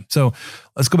 Yeah. So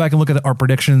let's go back and look at our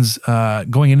predictions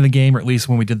going into the game, or at least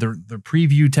when we did the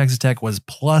preview. Texas Tech was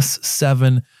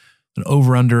 +7, an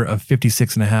over-under of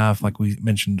 56.5, like we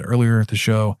mentioned earlier at the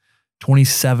show.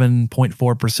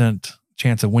 27.4%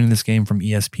 chance of winning this game from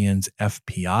ESPN's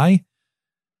FPI.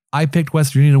 I picked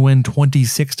West Virginia to win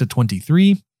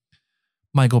 26-23.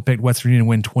 Michael picked West Virginia to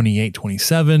win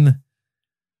 28-27.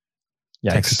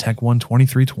 Texas Tech won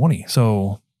 23-20.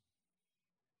 So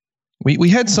we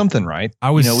had something right. I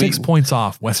was 6 points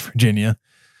off West Virginia.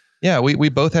 Yeah, we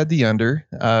both had the under.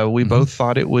 We both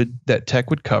thought that Tech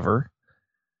would cover.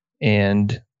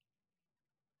 And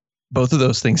both of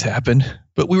those things happened,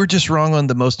 but we were just wrong on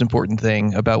the most important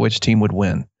thing about which team would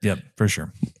win. Yep, for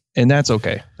sure. And that's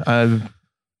okay. I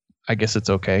guess it's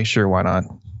okay. Sure, why not?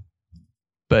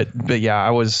 But yeah,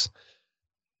 I was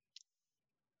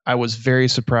very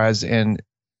surprised and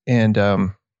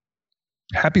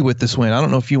happy with this win. I don't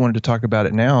know if you wanted to talk about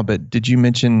it now, but did you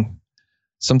mention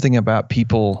something about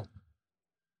people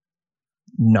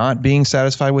not being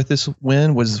satisfied with this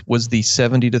win? Was the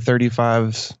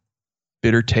 70-35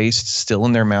 bitter taste still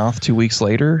in their mouth 2 weeks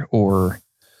later, or?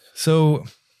 So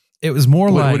it was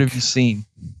more what have you seen?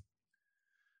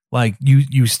 Like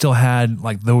you still had,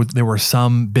 like, there were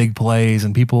some big plays,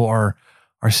 and people are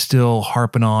still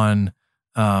harping on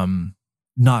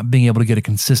not being able to get a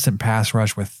consistent pass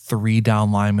rush with 3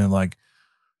 down linemen. Like,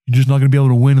 you're just not going to be able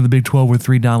to win in the Big 12 with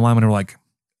 3 down linemen. Or like,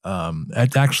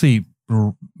 it's actually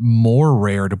more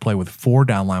rare to play with 4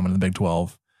 down linemen in the Big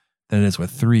 12 than it is with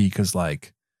 3, because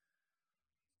like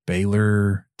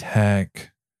Baylor,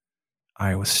 Tech,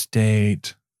 Iowa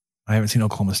State, I haven't seen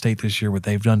Oklahoma State this year, but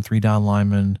they've done 3 down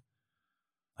linemen.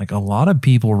 Like, a lot of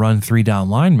people run 3 down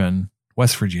linemen.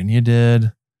 West Virginia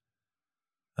did.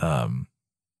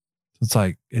 It's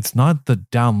like, it's not the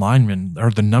down linemen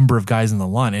or the number of guys in the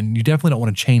line, and you definitely don't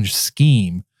want to change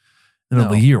scheme in the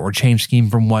middle of the year, or change scheme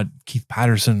from what Keith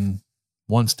Patterson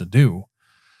wants to do.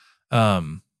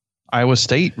 Iowa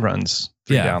State runs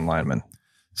 3 down linemen.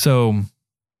 So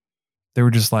they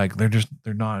were just like, they're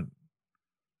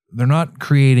not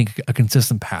creating a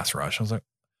consistent pass rush. I was like,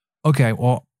 okay,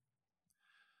 well,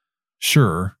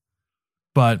 sure,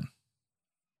 but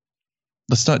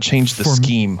let's not change the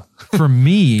scheme. For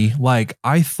me, like,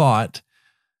 I thought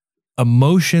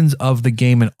emotions of the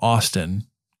game in Austin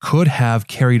could have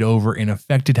carried over and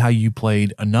affected how you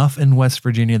played enough in West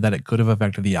Virginia that it could have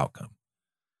affected the outcome.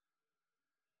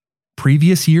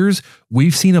 Previous years,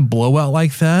 we've seen a blowout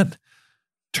like that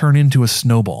turn into a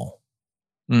snowball.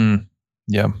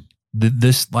 Yeah.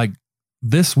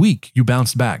 This week, you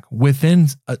bounced back within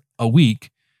a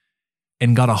week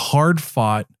and got a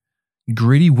hard-fought,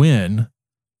 gritty win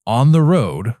on the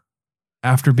road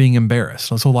after being embarrassed.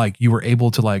 So like you were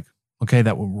able to like, okay,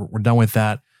 that we're done with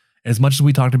that. As much as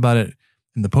we talked about it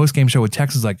in the post-game show with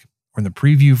Texas, like, or in the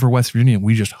preview for West Virginia,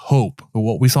 we just hope that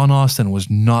what we saw in Austin was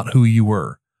not who you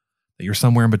were, that you're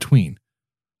somewhere in between.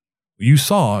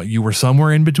 You were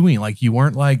somewhere in between. Like you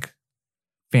weren't like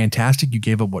fantastic. You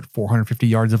gave up 450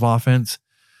 yards of offense,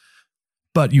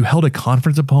 but you held a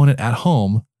conference opponent at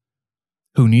home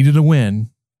who needed a win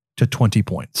to 20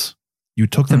 points. You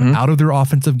took them out of their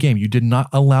offensive game. You did not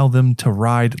allow them to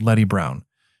ride Letty Brown.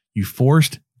 You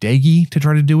forced Daggy to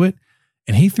try to do it,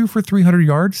 and he threw for 300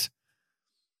 yards.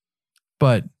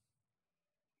 But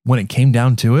when it came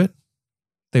down to it,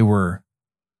 they were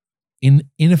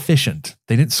inefficient.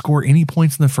 They didn't score any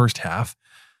points in the first half.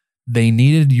 They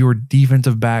needed your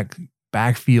defensive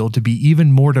backfield to be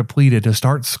even more depleted to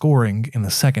start scoring in the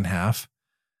second half.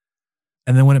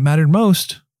 And then when it mattered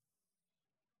most,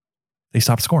 they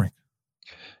stopped scoring.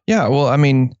 Yeah, well, I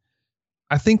mean,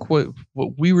 I think what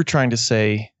we were trying to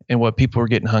say and what people were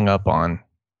getting hung up on,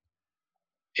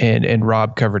 and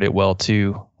Rob covered it well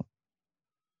too.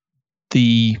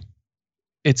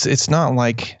 It's not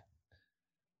like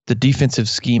the defensive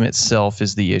scheme itself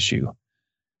is the issue.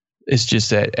 It's just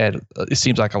that it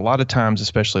seems like a lot of times,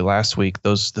 especially last week,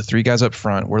 the three guys up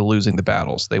front were losing the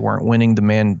battles. They weren't winning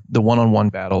the one-on-one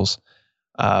battles.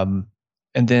 And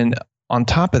then on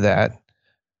top of that,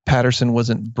 Patterson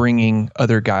wasn't bringing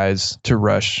other guys to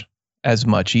rush as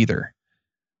much either,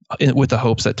 with the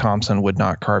hopes that Thompson would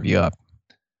not carve you up.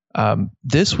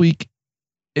 This week,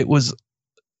 it was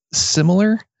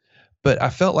similar, but I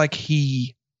felt like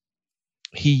he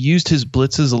used his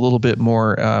blitzes a little bit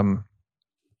more.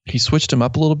 He switched them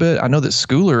up a little bit. I know that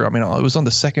Schooler, it was on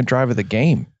the second drive of the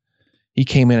game. He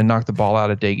came in and knocked the ball out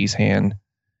of Daggy's hand,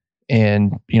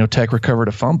 and Tech recovered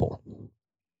a fumble.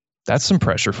 That's some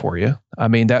pressure for you. I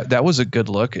mean, that was a good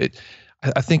look.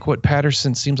 I think what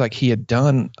Patterson seems like he had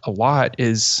done a lot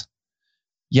is,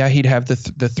 he'd have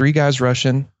the three guys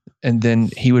rushing, and then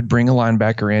he would bring a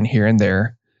linebacker in here and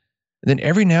there. And then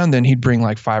every now and then he'd bring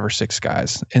like 5 or 6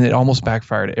 guys, and it almost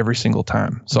backfired every single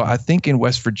time. So I think in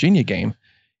West Virginia game,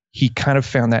 he kind of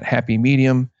found that happy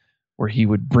medium where he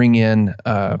would bring in,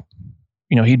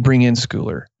 he'd bring in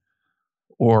Schooler,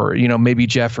 or, maybe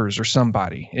Jeffers or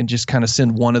somebody, and just kind of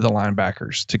send one of the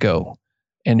linebackers to go,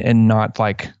 and not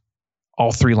like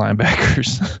all 3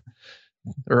 linebackers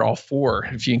or all 4,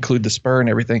 if you include the spur and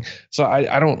everything. So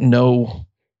I don't know.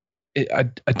 I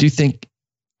do think,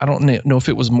 I don't know if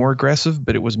it was more aggressive,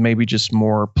 but it was maybe just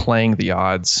more playing the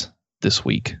odds this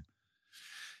week.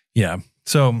 Yeah.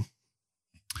 So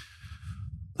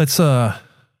let's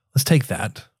take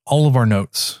that, all of our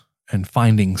notes and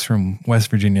findings from West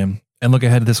Virginia, and look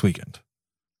ahead to this weekend,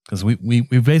 because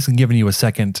we've basically given you a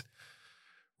second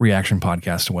reaction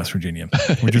podcast to West Virginia.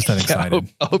 We're just that excited.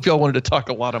 I hope y'all wanted to talk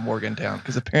a lot of Morgantown,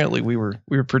 because apparently we were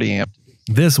pretty amped.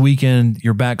 This weekend,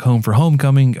 you're back home for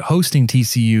homecoming, hosting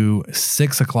TCU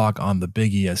 6:00 on the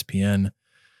big ESPN.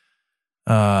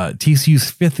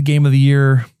 TCU's 5th game of the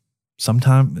year.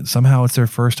 Somehow it's their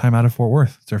first time out of Fort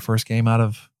Worth. It's their first game out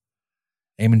of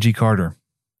Amon G. Carter.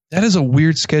 That is a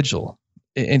weird schedule.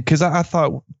 And because I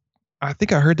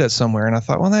think I heard that somewhere, and I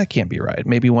thought, well, that can't be right.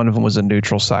 Maybe one of them was a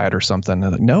neutral site or something.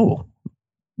 And like, no,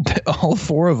 all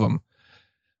 4 of them.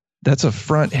 That's a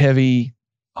front heavy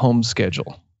home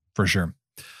schedule. For sure.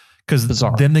 Because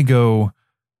then they're going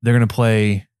to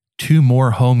play 2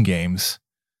 more home games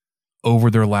over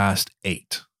their last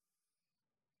 8.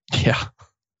 Yeah.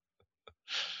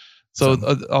 So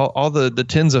all the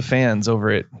tens of fans over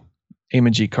at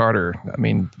Amon G. Carter, I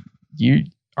mean, you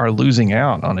are losing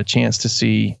out on a chance to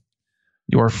see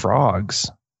your Frogs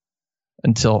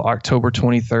until October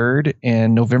 23rd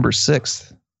and November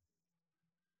 6th.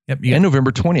 Yep. And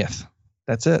November 20th.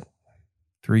 That's it.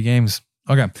 3 games.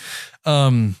 Okay.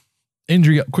 Quick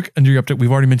injury update.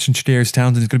 We've already mentioned Shadarius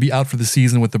Townsend is going to be out for the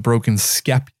season with the broken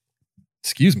scapula.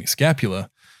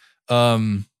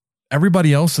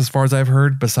 Everybody else, as far as I've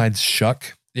heard, besides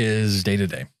Shuck, is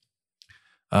day-to-day.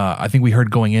 I think we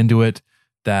heard going into it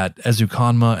that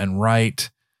Ezukanma and Wright,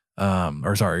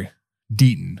 Dawson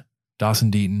Deaton,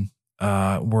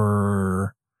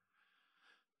 were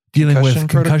dealing with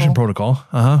concussion protocol.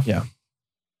 Yeah.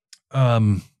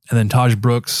 And then Taj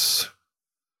Brooks,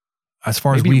 as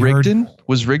far as we Rigdon? heard,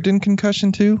 was Rigdon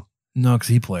concussion too? No, because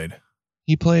he played.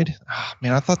 He played. Oh,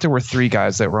 man, I thought there were 3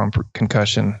 guys that were on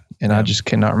concussion, and I just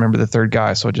cannot remember the third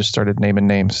guy, so I just started naming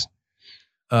names.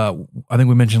 I think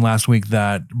we mentioned last week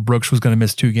that Brooks was going to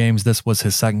miss 2 games. This was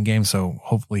his second game, so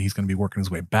hopefully he's going to be working his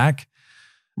way back.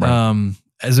 Right.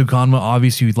 Ezukanma,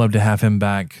 obviously, you'd love to have him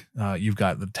back. You've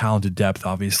got the talented depth,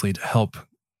 obviously, to help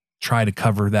try to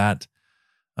cover that.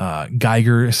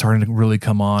 Geiger is starting to really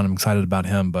come on. I'm excited about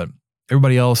him, but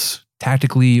everybody else,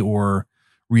 tactically or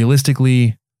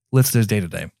realistically, listed as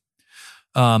day-to-day.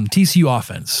 TCU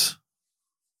offense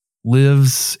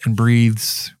lives and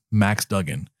breathes Max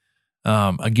Duggan.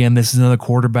 Again, this is another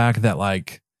quarterback that,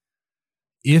 like,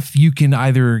 if you can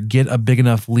either get a big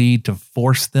enough lead to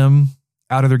force them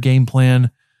out of their game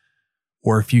plan,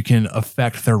 or if you can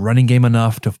affect their running game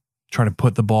enough to try to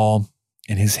put the ball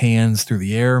in his hands through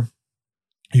the air,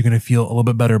 you're going to feel a little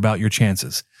bit better about your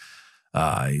chances.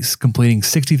 He's completing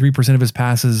 63% of his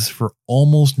passes for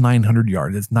almost 900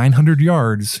 yards. It's 900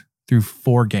 yards through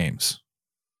 4 games.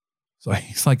 So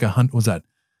he's like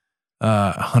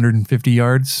 150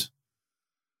 yards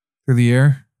through the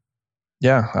air?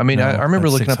 Yeah. I mean, I remember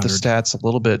looking up the stats a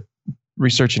little bit,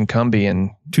 researching Cumbie,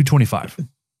 and 225.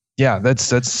 Yeah,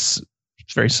 that's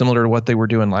very similar to what they were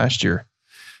doing last year.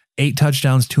 8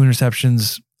 touchdowns, 2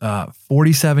 interceptions,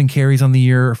 47 carries on the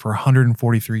year for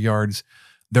 143 yards.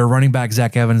 Their running back,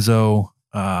 Zach Evans, though,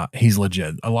 he's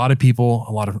legit. A lot of people,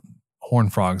 a lot of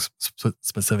Horned Frogs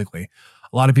specifically,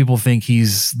 a lot of people think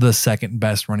he's the second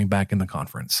best running back in the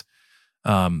conference.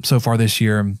 So far this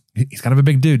year, he's kind of a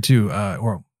big dude too,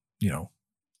 5'10",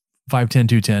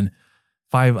 210,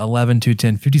 5'11",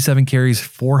 210, 57 carries,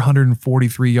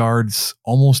 443 yards,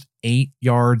 almost 8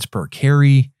 yards per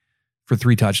carry for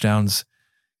 3 touchdowns.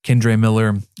 Kendre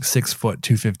Miller, 6 foot,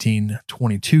 215,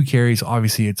 22 carries.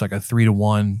 Obviously, it's like a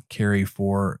 3-to-1 carry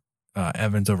for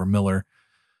Evans over Miller.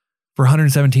 For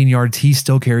 117 yards, he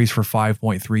still carries for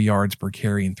 5.3 yards per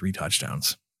carry and 3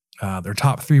 touchdowns. Their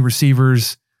top 3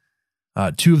 receivers,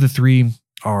 2 of the 3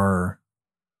 are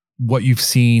what you've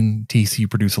seen TCU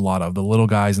produce a lot of, the little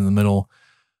guys in the middle,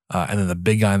 and then the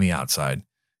big guy on the outside.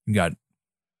 You got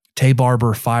Tay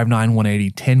Barber, 5'9",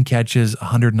 180, 10 catches,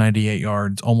 198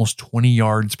 yards, almost 20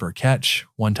 yards per catch,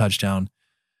 1 touchdown.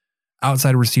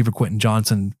 Outside receiver Quentin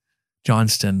Johnston,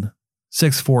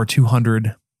 6'4",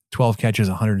 200, 12 catches,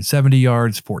 170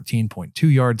 yards,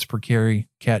 14.2 yards per carry,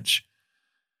 catch,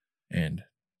 and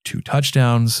 2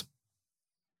 touchdowns.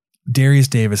 Darius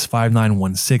Davis, 5'9",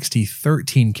 160,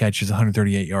 13 catches,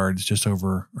 138 yards, just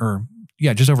over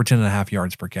 10.5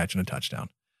 yards per catch and a touchdown.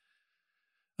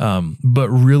 But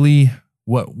really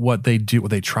what they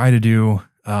try to do,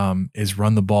 is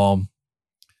run the ball.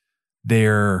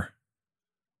 Let's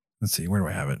see, where do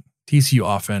I have it?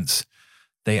 TCU offense.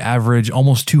 They average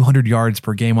almost 200 yards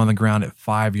per game on the ground at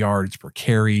 5 yards per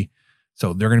carry.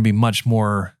 So they're going to be much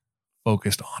more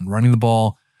focused on running the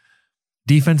ball.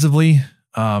 Defensively,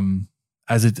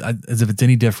 as if it's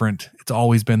any different, it's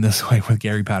always been this way with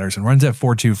Gary Patterson. Runs at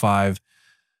 4.25.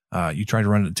 You tried to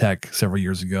run it at Tech several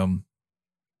years ago.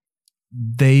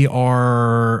 They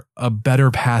are a better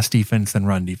pass defense than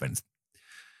run defense.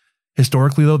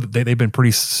 Historically, though, they've been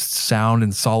pretty sound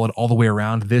and solid all the way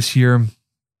around. This year,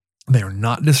 they are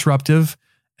not disruptive,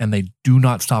 and they do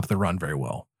not stop the run very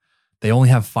well. They only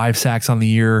have 5 sacks on the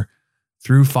year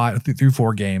through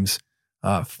 4 games,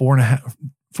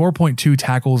 4.2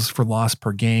 tackles for loss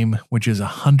per game, which is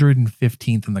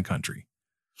 115th in the country,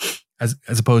 as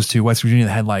opposed to West Virginia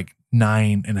that had like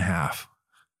 9.5.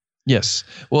 Yes.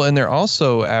 Well, and they're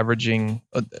also averaging,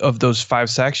 of those 5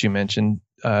 sacks you mentioned,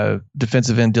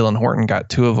 defensive end Dylan Horton got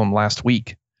 2 of them last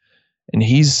week. And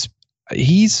he's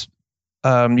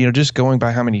just going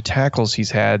by how many tackles he's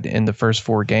had in the first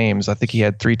 4 games. I think he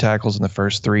had 3 tackles in the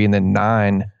first 3 and then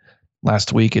 9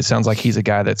 last week. It sounds like he's a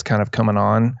guy that's kind of coming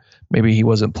on. Maybe he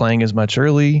wasn't playing as much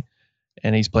early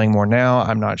and he's playing more now.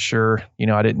 I'm not sure.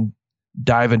 I didn't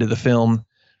dive into the film,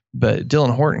 but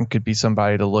Dylan Horton could be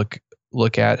somebody to look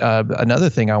at. Another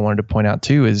thing I wanted to point out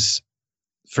too is,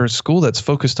 for a school that's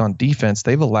focused on defense,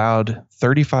 they've allowed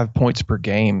 35 points per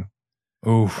game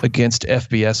against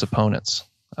FBS opponents.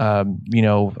 I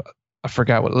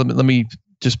forgot what. Let me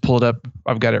just pull it up.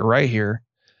 I've got it right here.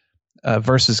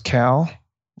 Versus Cal,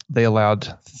 they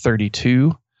allowed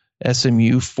 32.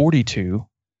 SMU 42,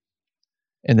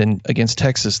 and then against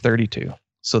Texas 32.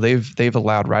 So they've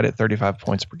allowed right at 35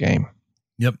 points per game.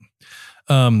 Yep.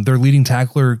 Their leading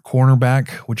tackler, cornerback,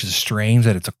 which is strange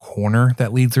that it's a corner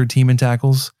that leads their team in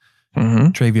tackles. Mm-hmm.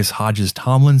 Travius Hodges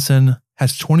Tomlinson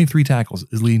has 23 tackles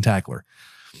as leading tackler.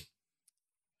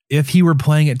 If he were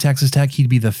playing at Texas Tech, he'd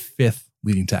be the 5th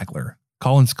leading tackler.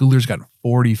 Colin Schooler's got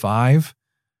 45.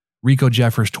 Rico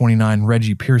Jeffers, 29,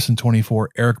 Reggie Pearson, 24,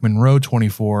 Eric Monroe,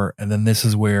 24, and then this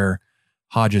is where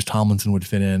Hodges Tomlinson would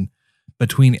fit in.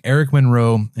 between Eric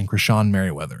Monroe and Krishawn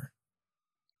Merriweather.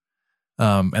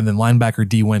 And then linebacker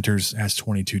D. Winters has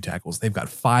 22 tackles. They've got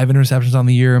 5 interceptions on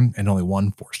the year and only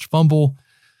 1 forced fumble.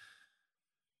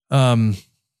 And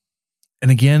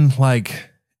again, like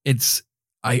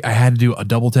I had to do a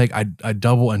double take. I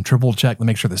double and triple check to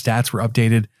make sure the stats were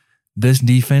updated. This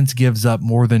defense gives up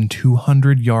more than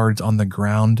 200 yards on the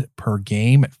ground per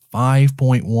game at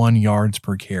 5.1 yards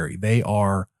per carry. They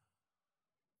are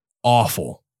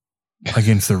awful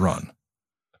against the run.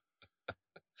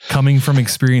 Coming from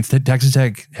experience, Texas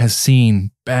Tech has seen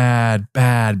bad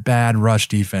rush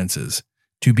defenses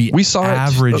to be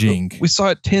averaging. We saw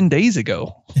it 10 days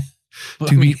ago.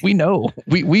 We know.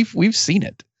 We've seen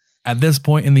it. At this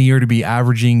point in the year, to be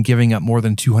averaging, giving up more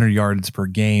than 200 yards per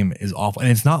game is awful. And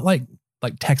it's not like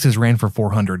Texas ran for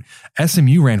 400.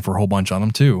 SMU ran for a whole bunch on them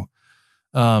too.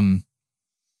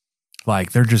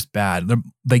 Like they're just bad.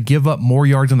 They give up more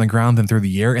yards on the ground than through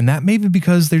the air. And that may be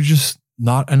because there's just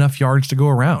not enough yards to go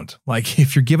around. Like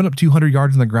if you're giving up 200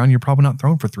 yards on the ground, you're probably not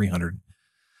throwing for 300.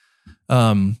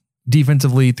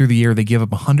 Defensively through the air, they give up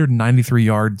 193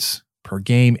 yards per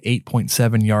game,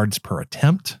 8.7 yards per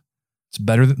attempt. It's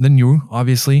better than you,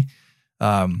 obviously.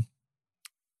 As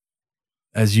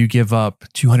you give up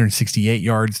 268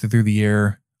 yards through the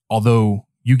air, although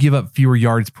you give up fewer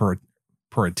yards per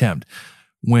attempt.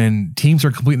 When teams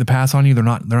are completing the pass on you, they're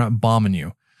not bombing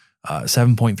you.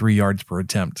 7.3 yards per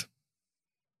attempt.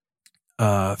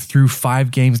 Through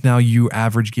 5 games now, you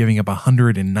average giving up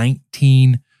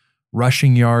 119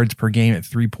 rushing yards per game at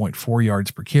 3.4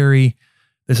 yards per carry.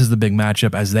 This is the big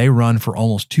matchup as they run for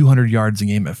almost 200 yards a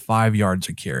game at 5 yards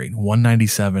a carry,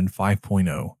 197,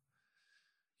 5.0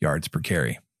 yards per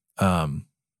carry.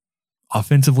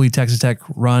 Offensively, Texas Tech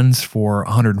runs for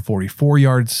 144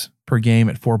 yards per game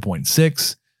at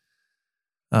 4.6.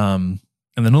 And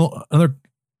then another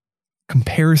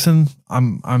comparison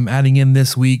I'm adding in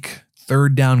this week,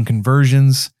 third down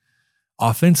conversions.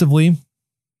 Offensively,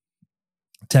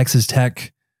 Texas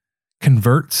Tech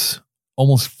converts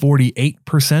almost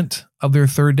 48% of their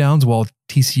third downs, while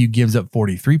TCU gives up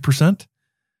 43%.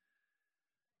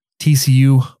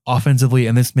 TCU offensively,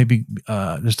 and this may be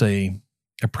just a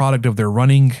product of their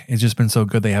running, has just been so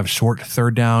good. They have short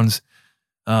third downs.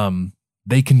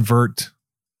 They convert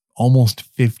almost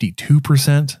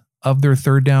 52% of their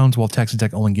third downs, while Texas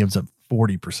Tech only gives up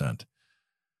 40%. So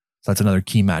that's another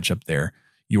key matchup there.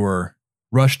 Your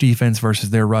rush defense versus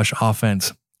their rush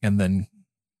offense, and then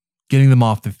getting them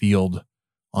off the field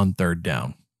on third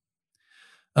down.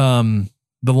 The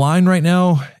line right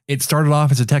now, it started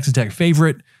off as a Texas Tech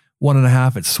favorite,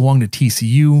 1.5. It swung to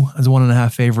TCU as a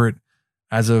 1.5 favorite.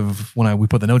 As of when we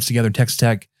put the notes together, Texas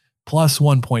Tech plus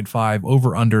 1.5,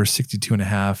 over under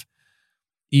 62.5.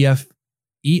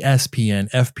 ESPN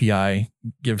FPI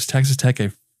gives Texas Tech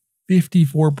a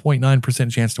 54.9%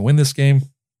 chance to win this game.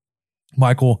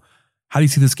 Michael, how do you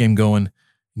see this game going?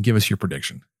 And give us your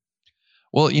prediction.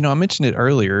 Well, I mentioned it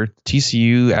earlier.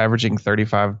 TCU averaging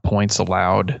 35 points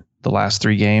allowed the last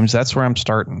 3 games. That's where I'm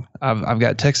starting. I've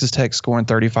got Texas Tech scoring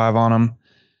 35 on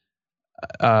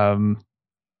them,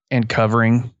 and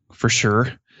covering for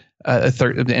sure,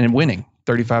 and winning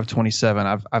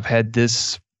 35-27. I've had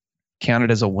this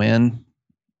counted as a win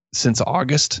since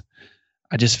August.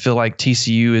 I just feel like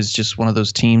TCU is just one of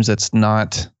those teams that's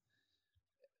not.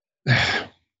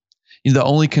 The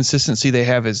only consistency they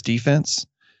have is defense.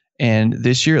 And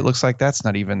this year, it looks like that's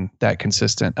not even that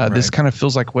consistent. Right. This kind of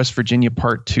feels like West Virginia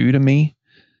Part 2 to me.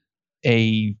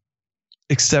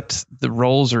 Except the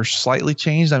roles are slightly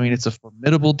changed. I mean, it's a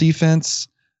formidable defense,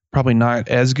 probably not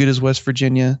as good as West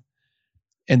Virginia.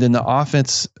 And then the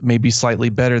offense may be slightly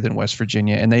better than West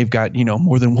Virginia. And they've got,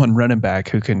 more than one running back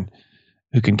who can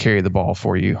carry the ball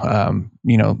for you.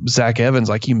 Zach Evans,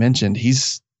 like you mentioned,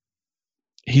 he's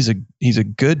a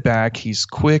good back. He's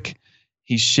quick.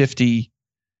 He's shifty.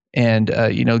 And,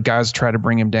 guys try to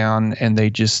bring him down and they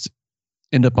just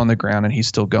end up on the ground and he's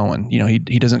still going.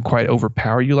 He doesn't quite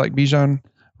overpower you like Bijan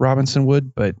Robinson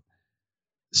would, but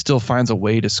still finds a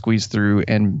way to squeeze through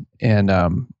and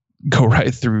go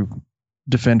right through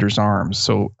defenders' arms.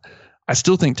 So I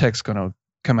still think Tech's going to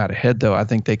come out ahead, though. I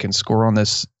think they can score on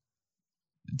this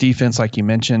defense, like you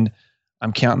mentioned.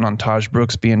 I'm counting on Taj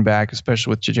Brooks being back,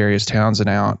 especially with Jadarius Townsend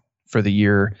out for the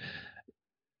year.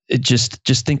 Just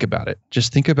think about it.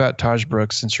 Just think about Taj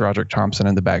Brooks and Shrodrick Thompson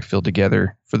in the backfield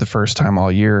together for the first time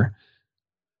all year.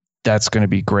 That's going to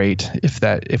be great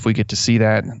if we get to see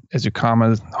that.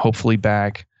 Ezukama hopefully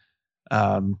back.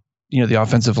 The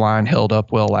offensive line held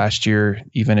up well last year,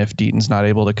 even if Deaton's not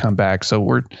able to come back.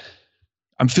 So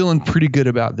I'm feeling pretty good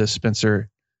about this, Spencer.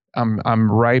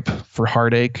 I'm ripe for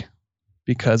heartache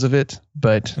because of it,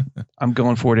 but I'm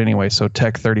going for it anyway. So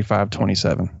Tech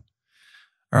 35-27. All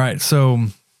right. So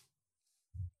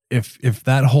if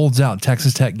that holds out,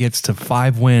 Texas Tech gets to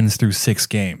 5 wins through 6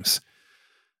 games.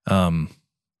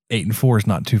 8-4 is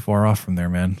not too far off from there,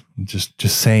 man. I'm just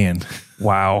saying.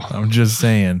 Wow. I'm just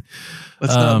saying.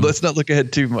 Let's not look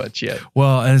ahead too much yet.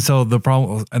 Well, and so the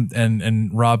problem,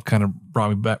 and Rob kind of brought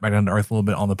me back down to earth a little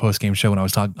bit on the post game show when I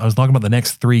was talking about the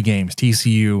next 3 games: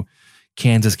 TCU,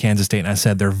 Kansas, Kansas State, and I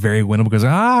said they're very winnable because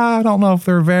I don't know if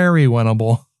they're very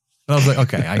winnable. And I was like,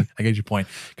 okay, I get your point,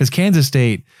 because Kansas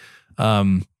State,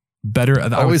 better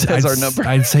always has our number.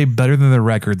 I'd say better than their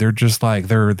record. They're just like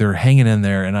they're hanging in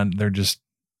there, and they're just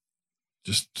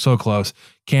so close.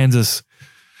 Kansas,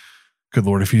 good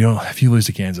Lord, if you lose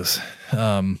to Kansas,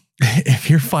 if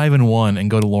you're 5-1 and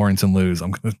go to Lawrence and lose,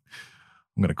 I'm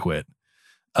gonna quit.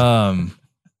 All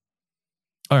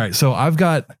right, so I've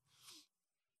got,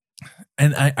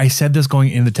 and I said this going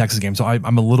into the Texas game, so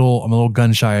I'm a little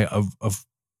gun shy of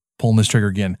pulling this trigger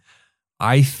again.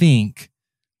 I think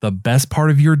the best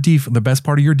part of your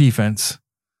defense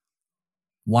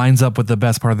lines up with the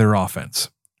best part of their offense,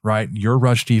 right? Your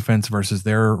rush defense versus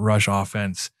their rush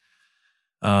offense.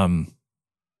 If,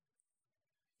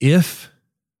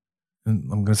 and I'm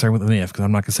going to start with an if, because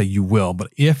I'm not going to say you will,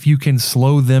 but if you can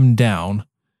slow them down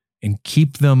and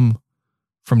keep them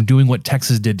from doing what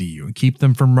Texas did to you and keep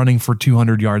them from running for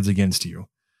 200 yards against you,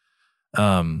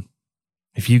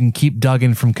 if you can keep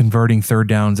Duggan from converting third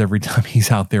downs every time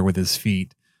he's out there with his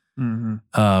feet,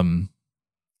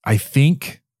 I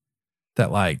think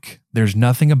that, like, there's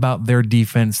nothing about their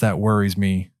defense that worries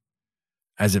me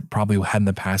as it probably had in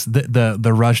the past.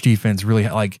 The rush defense really,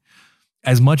 like,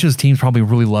 as much as teams probably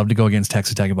really love to go against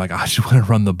Texas Tech and be like, I just want to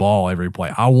run the ball every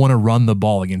play. I want to run the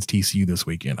ball against TCU this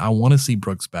weekend. I want to see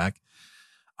Brooks back.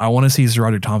 I want to see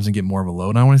Roger Thompson get more of a load.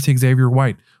 And I want to see Xavier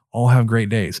White all have great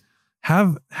days.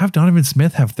 Have Donovan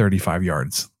Smith have 35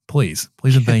 yards. Please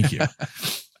and thank you.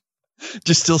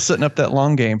 Just still setting up that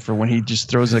long game for when he just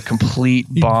throws a complete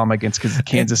bomb against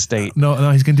Kansas State. No,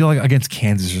 he's going to do like against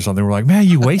Kansas or something. We're like, man,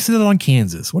 you wasted it on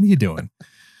Kansas. What are you doing?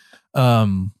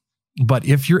 But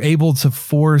if you're able to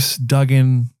force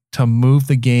Duggan to move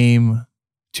the game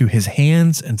to his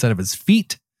hands instead of his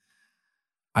feet,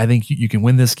 I think you can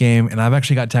win this game. And I've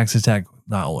actually got Texas Tech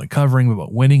not only covering,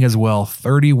 but winning as well,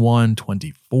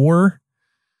 31-24.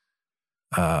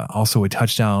 Also a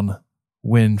touchdown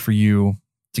win for you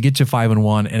to get to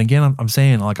 5-1. And again, I'm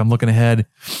saying, like, I'm looking ahead.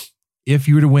 If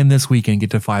you were to win this weekend,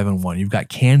 get to 5-1, you've got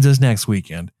Kansas next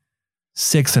weekend,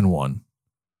 6-1.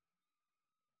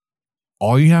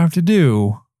 All you have to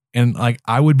do, and like,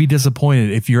 I would be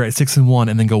disappointed if you're at 6-1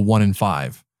 and then go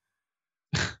 1-5.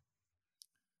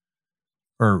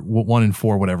 Or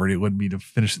 1-4, whatever it would be to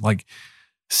finish. Like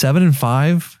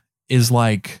 7-5 is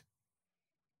like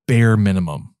bare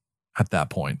minimum at that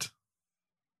point.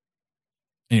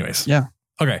 Anyways. Yeah.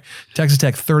 Okay. Texas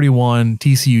Tech 31,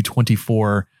 TCU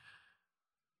 24.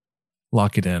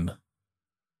 Lock it in.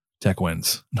 Tech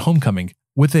wins. Homecoming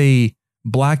with a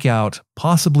blackout,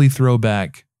 possibly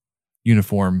throwback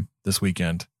uniform this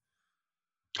weekend.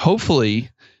 Hopefully.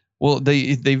 Well,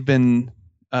 they've been,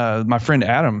 my friend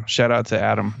Adam, shout out to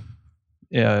Adam,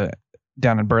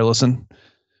 down in Burleson,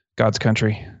 God's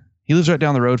country. He lives right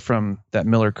down the road from that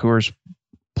Miller Coors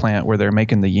plant where they're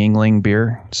making the Yingling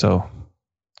beer. So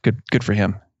good for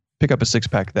him. Pick up a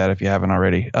 6-pack of that if you haven't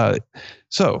already.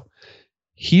 So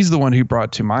he's the one who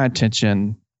brought to my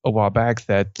attention a while back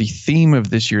that the theme of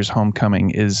this year's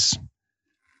homecoming is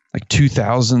like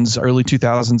 2000s, early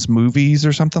 2000s movies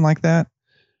or something like that.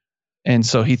 And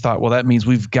so he thought, well, that means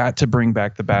we've got to bring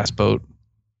back the Bass Boat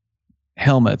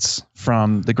helmets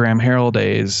from the Graham Harrell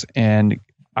days. And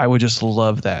I would just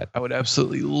love that. I would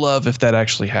absolutely love if that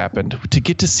actually happened, to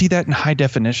get to see that in high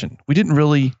definition. We didn't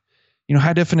really,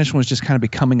 high definition was just kind of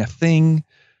becoming a thing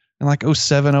in like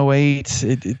 07, 08.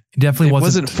 It definitely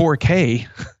wasn't 4K.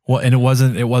 Well, and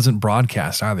it wasn't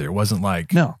broadcast either. It wasn't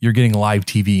like, no, you're getting live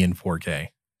TV in 4K.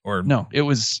 Or no, it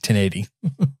was 1080.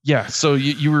 Yeah, so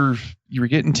you were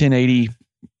getting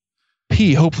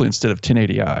 1080p, hopefully instead of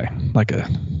 1080i, like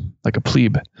a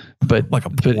plebe, but like a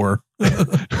poor.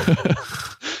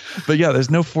 But yeah,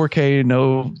 there's no 4K,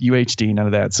 no UHD, none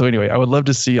of that. So anyway, I would love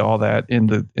to see all that in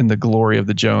the glory of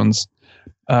the Jones.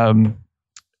 And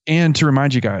to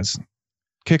remind you guys,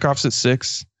 kickoff's at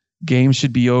 6. Games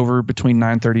should be over between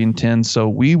 9:30 and 10. So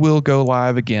we will go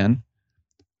live again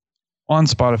on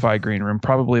Spotify Green Room,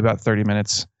 probably about 30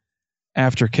 minutes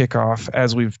after kickoff,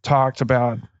 as we've talked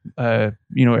about,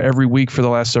 every week for the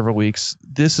last several weeks.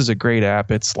 This is a great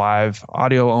app. It's live,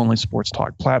 audio only sports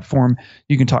talk platform.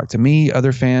 You can talk to me,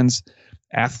 other fans,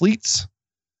 athletes,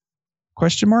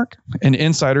 And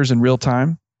insiders in real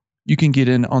time. You can get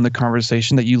in on the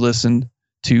conversation that you listen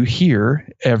to here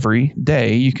every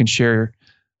day. You can share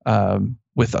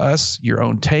with us your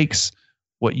own takes,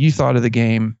 what you thought of the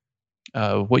game,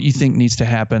 what you think needs to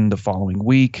happen the following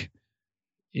week,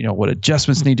 what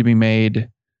adjustments need to be made,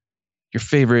 your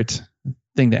favorite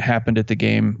thing that happened at the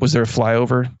game. Was there a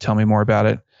flyover? Tell me more about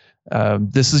it.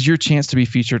 This is your chance to be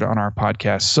featured on our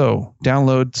podcast. So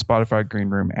download Spotify Green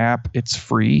Room app. It's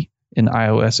free in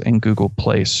iOS and Google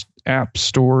Play app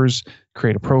stores.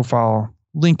 Create a profile,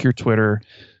 link your Twitter,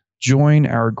 join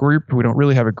our group. We don't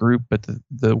really have a group, but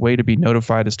the way to be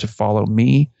notified is to follow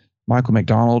me, Michael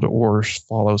McDonald, or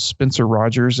follow Spencer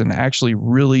Rogers. And actually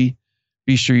really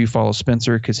be sure you follow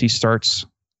Spencer because he starts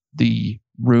the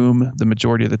room the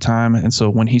majority of the time. And so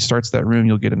when he starts that room,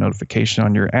 you'll get a notification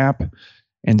on your app.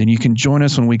 And then you can join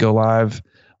us when we go live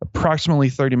approximately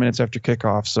 30 minutes after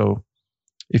kickoff. So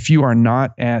if you are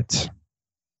not at,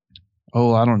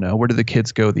 I don't know, where do the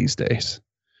kids go these days?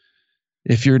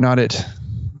 If you're not at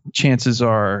Chances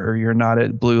Are, or you're not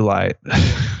at Blue Light,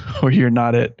 or you're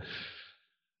not at,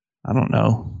 I don't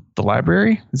know, the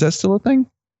library, is that still a thing?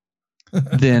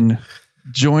 Then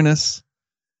join us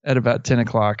at about 10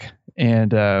 o'clock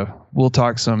and we'll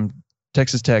talk some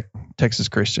Texas Tech, Texas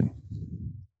Christian.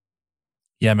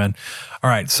 Yeah, man. All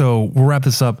right. So we'll wrap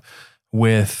this up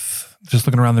with just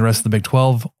looking around the rest of the Big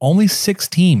 12. Only 6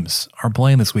 teams are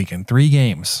playing this weekend. 3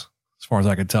 games, as far as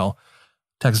I could tell.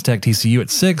 Texas Tech, TCU at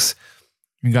 6.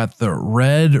 You got the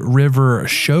Red River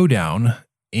Showdown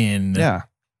in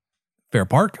Fair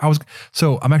Park. I'm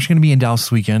actually going to be in Dallas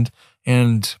this weekend.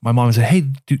 And my mom said, hey,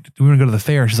 do we want to go to the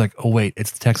fair? She's like, oh, wait, it's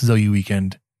the Texas OU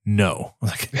weekend. No. I was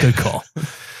like, good call.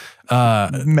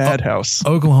 Madhouse.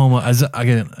 Oklahoma, as of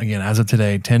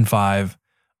today, 10-5.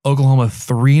 Oklahoma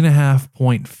 3.5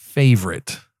 point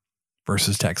favorite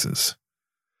versus Texas.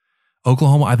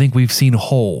 Oklahoma, I think we've seen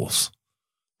holes.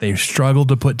 They've struggled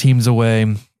to put teams away.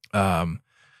 It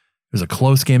was a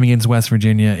close game against West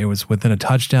Virginia. It was within a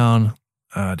touchdown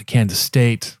to Kansas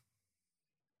State.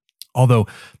 Although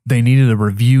they needed a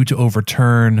review to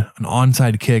overturn an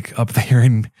onside kick up there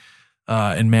in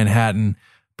Manhattan.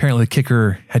 Apparently the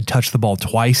kicker had touched the ball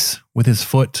twice with his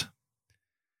foot.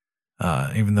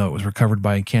 Even though it was recovered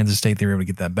by Kansas State, they were able to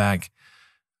get that back.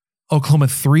 Oklahoma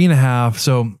 3.5.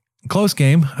 So close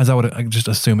game, as I would just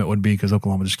assume it would be, because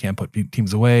Oklahoma just can't put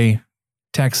teams away.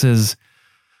 Texas,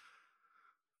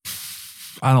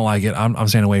 I don't like it. I'm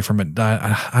staying away from it.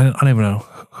 I don't even know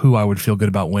who I would feel good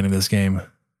about winning this game.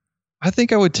 I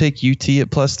think I would take UT at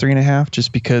plus 3.5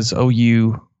 just because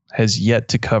OU has yet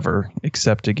to cover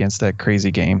except against that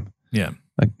crazy game. Yeah.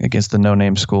 Against the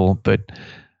no-name school. But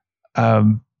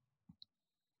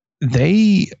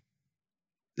they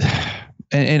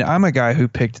and I'm a guy who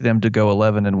picked them to go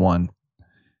 11-1.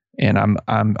 And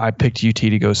I picked UT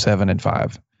to go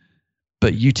 7-5.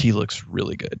 But UT looks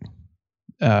really good.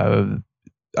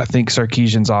 I think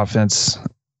Sarkisian's offense,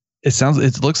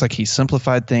 it looks like he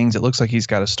simplified things. It looks like he's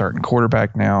got a starting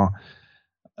quarterback now.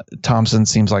 Thompson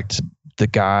seems like the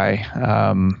guy.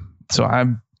 So I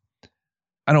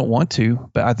don't want to,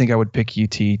 but I think I would pick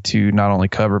UT to not only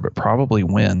cover, but probably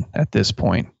win at this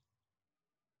point.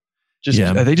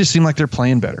 They just seem like they're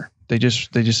playing better. They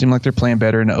just seem like they're playing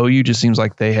better. And OU just seems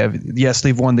like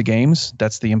they've won the games.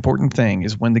 That's the important thing,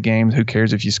 is win the games. Who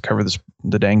cares if you cover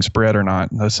the dang spread or not,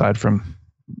 aside from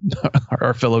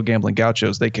our fellow gambling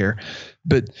gauchos, they care.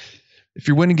 But if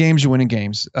you're winning games, you're winning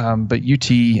games. But UT,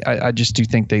 I just do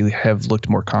think they have looked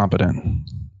more competent.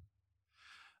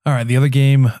 All right, the other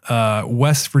game,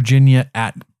 West Virginia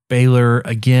at Baylor,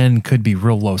 again, could be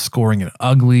real low scoring and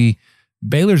ugly.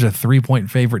 Baylor's a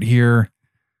 3-point favorite here,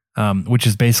 which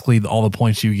is basically all the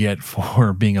points you get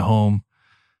for being a home.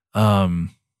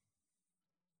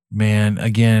 Man,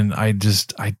 again, I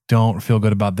don't feel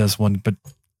good about this one, but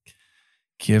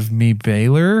give me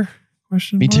Baylor?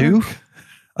 Me too.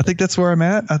 I think that's where I'm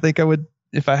at. I think I would,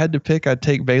 if I had to pick, I'd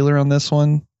take Baylor on this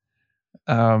one.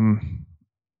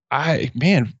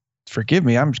 Forgive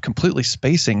me, I'm completely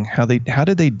spacing how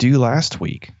did they do last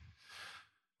week?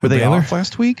 Were they off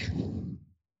last week?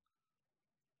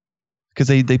 Because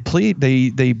they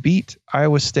beat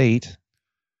Iowa State.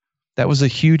 That was a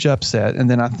huge upset, and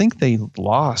then I think they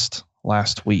lost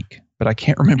last week, but I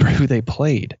can't remember who they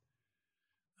played.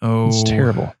 Oh, it's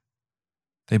terrible.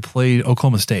 They played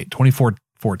Oklahoma State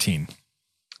 24-14.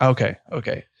 Okay.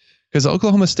 Because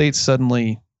Oklahoma State's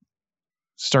suddenly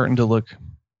starting to look.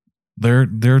 They're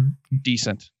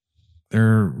decent.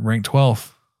 They're ranked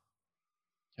 12th.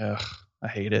 Ugh, I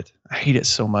hate it. I hate it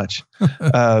so much.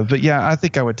 But yeah, I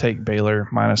think I would take Baylor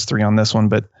 -3 on this one.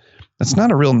 But That's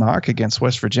not a real knock against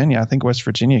West Virginia. I think West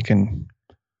Virginia could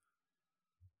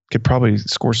probably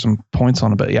score some points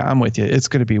on it. But yeah, I'm with you. It's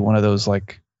going to be one of those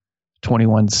like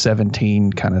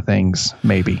 21-17 kind of things,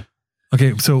 maybe.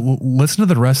 Okay, so listen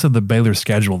to the rest of the Baylor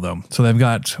schedule, though. So they've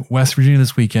got West Virginia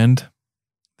this weekend.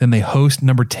 Then they host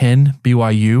number 10,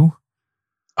 BYU.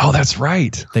 Oh, that's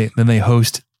right. Then they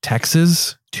host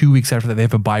Texas 2 weeks after that. They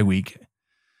have a bye week.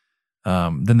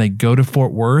 Then they go to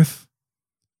Fort Worth.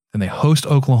 Then they host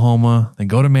Oklahoma. Then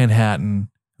go to Manhattan.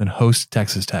 Then host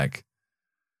Texas Tech.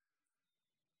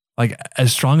 Like,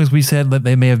 as strong as we said that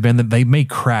they may have been, that they may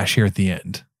crash here at the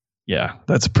end. Yeah,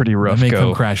 that's a pretty rough They may go.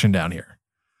 come crashing down here.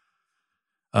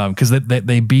 Because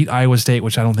they beat Iowa State,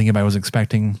 which I don't think anybody was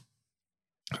expecting.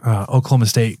 Oklahoma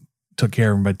State took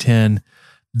care of them by 10.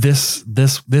 This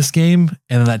game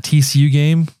and then that TCU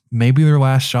game, maybe their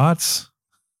last shots.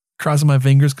 Crossing my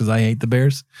fingers because I hate the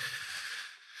Bears.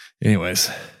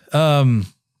 Anyways,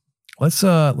 let's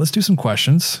do some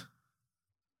questions,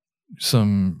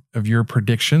 some of your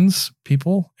predictions,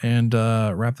 people, and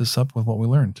wrap this up with what we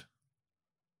learned.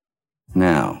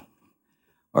 Now,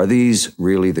 are these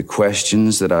really the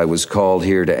questions that I was called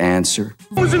here to answer?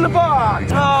 Who's in the box?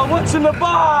 Oh, what's in the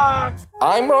box?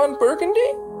 I'm Ron Burgundy.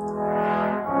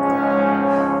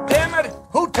 Damn it!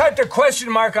 Who typed a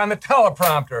question mark on the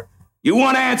teleprompter? You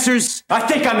want answers? I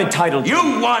think I'm entitled. You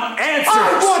want answers?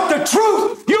 I want the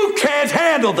truth! You can't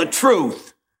handle the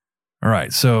truth. All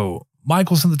right, so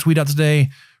Michael sent the tweet out today.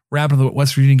 Wrapping the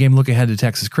West Virginia game, look ahead to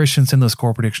Texas Christian. Send those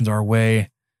score predictions our way.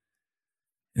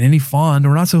 And any fond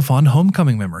or not so fond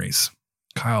homecoming memories.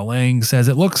 Kyle Lang says,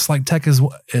 it looks like Tech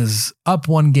is up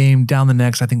one game, down the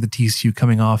next. I think with TCU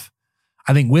coming off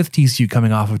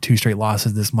of 2 straight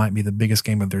losses, this might be the biggest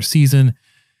game of their season.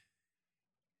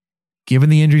 Given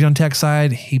the injuries on Tech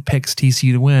side, he picks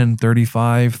TCU to win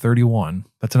 35-31.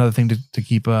 That's another thing to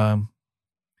keep in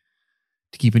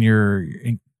your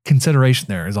consideration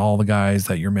there is all the guys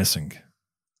that you're missing.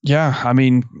 Yeah, I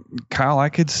mean, Kyle, I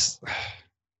could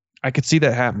see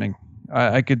that happening.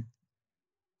 I could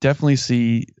definitely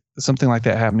see something like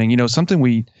that happening. You know, something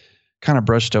we kind of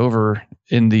brushed over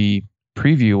in the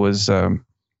preview was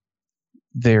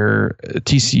their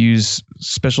TCU's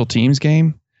special teams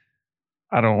game.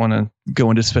 I don't want to go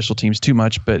into special teams too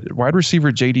much, but wide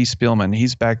receiver J.D. Spielman,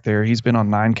 he's back there. He's been on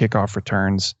 9 kickoff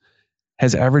returns,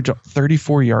 has averaged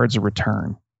 34 yards a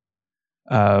return.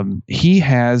 He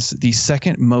has the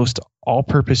second most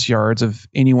all-purpose yards of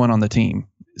anyone on the team,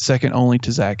 second only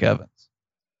to Zach Evans.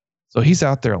 So he's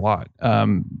out there a lot.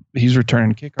 He's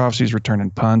returning kickoffs. He's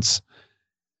returning punts.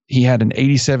 He had an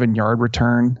 87-yard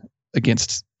return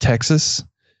against Texas.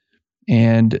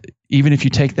 And even if you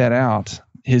take that out,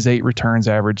 his 8 returns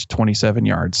averaged 27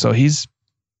 yards. So he's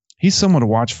someone to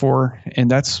watch for. And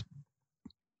that's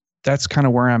kind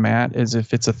of where I'm at, is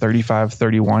if it's a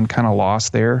 35-31 kind of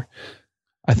loss there.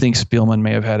 I think Spielman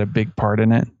may have had a big part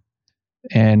in it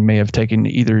and may have taken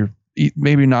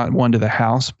maybe not one to the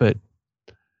house, but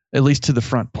at least to the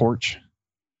front porch.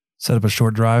 Set up a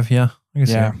short drive. Yeah. I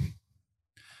guess yeah.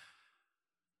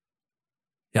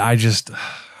 Yeah.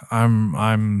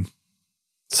 I'm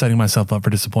setting myself up for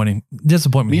disappointment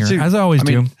Me here, too. as I always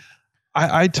do.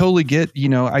 I totally get,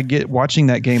 I get watching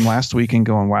that game last week and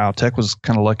going, wow, Tech was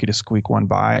kind of lucky to squeak one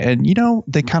by. And,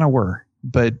 they kind of were,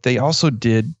 but they also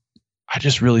did. I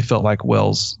just really felt like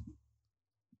Wells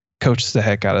coached the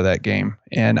heck out of that game.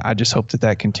 And I just hope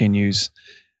that continues.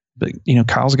 But,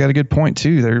 Kyle's got a good point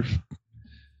too. They're,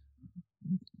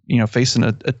 facing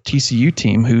a TCU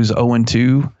team who's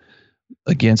 0-2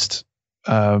 against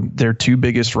their 2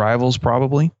 biggest rivals,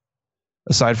 probably,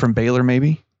 aside from Baylor,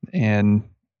 maybe. And,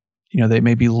 they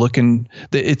may be looking,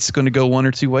 it's going to go one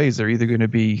or two ways. They're either going to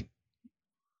be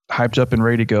hyped up and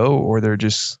ready to go, or they're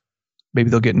just, maybe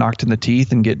they'll get knocked in the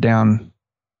teeth and get down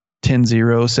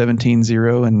 10-0,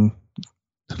 17-0 and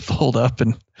fold up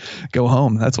and go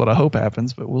home. That's what I hope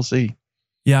happens, but we'll see.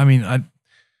 Yeah. I mean,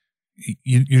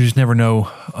 you just never know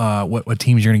what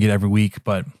teams you're going to get every week,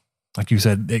 but like you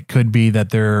said, it could be that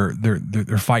they're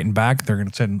fighting back. They're going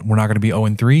to say we're not going to be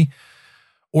 0-3,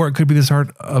 or it could be the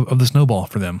start of the snowball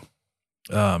for them.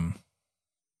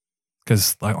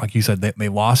 Because like you said, they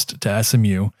lost to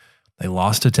SMU, they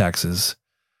lost to Texas.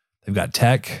 They've got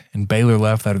Tech and Baylor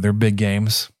left out of their big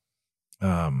games.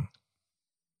 So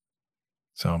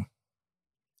I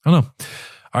don't know. All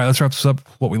right, let's wrap this up.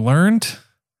 What we learned,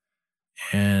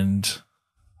 and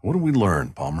what did we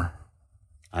learn, Palmer?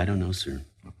 I don't know, sir.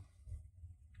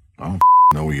 I don't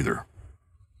know either.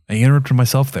 I interrupted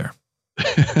myself there.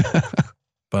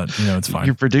 But, it's fine.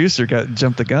 Your producer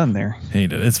jumped the gun there. He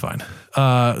did. It's fine.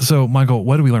 So, Michael,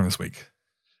 what did we learn this week?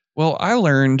 Well, I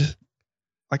learned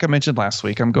like I mentioned last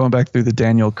week, I'm going back through the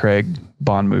Daniel Craig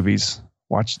Bond movies,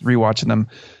 rewatching them.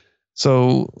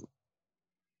 So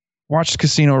watched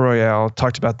Casino Royale,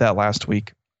 talked about that last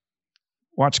week.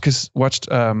 Watched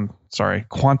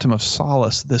Quantum of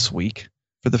Solace this week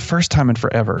for the first time in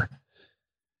forever.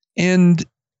 And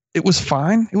it was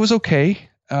fine. It was okay.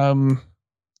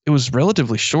 It was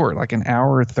relatively short, like an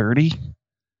hour 30.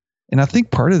 And I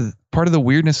think part of the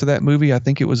weirdness of that movie, I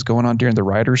think it was going on during the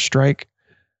writer's strike.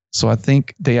 So I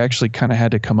think they actually kind of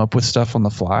had to come up with stuff on the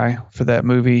fly for that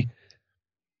movie.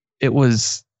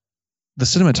 The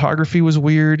cinematography was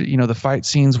weird. You know, the fight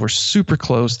scenes were super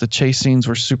close. The chase scenes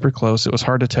were super close. It was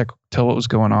hard to tell what was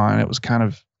going on. It was kind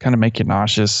of make you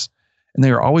nauseous. And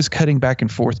they were always cutting back and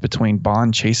forth between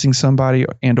Bond chasing somebody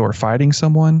and or fighting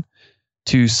someone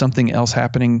to something else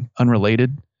happening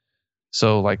unrelated.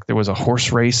 So like there was a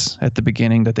horse race at the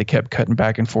beginning that they kept cutting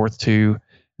back and forth to.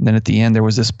 And then at the end, there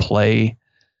was this play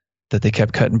that they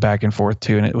kept cutting back and forth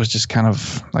to. And it was just kind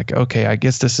of like, okay, I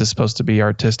guess this is supposed to be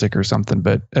artistic or something.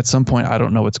 But at some point, I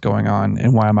don't know what's going on.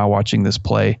 And why am I watching this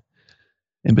play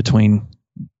in between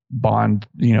Bond,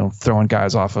 you know, throwing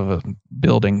guys off of a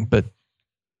building? But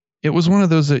it was one of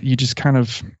those that you just kind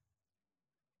of,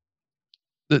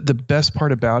 the best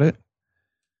part about it,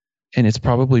 and it's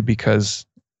probably because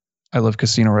I love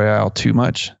Casino Royale too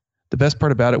much. The best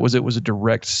part about it was a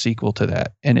direct sequel to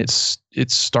that. And it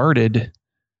started,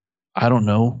 I don't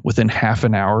know, within half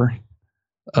an hour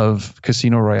of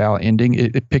Casino Royale ending.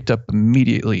 It picked up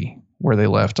immediately where they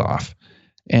left off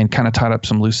and kind of tied up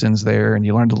some loose ends there. And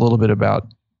you learned a little bit about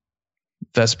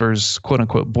Vesper's quote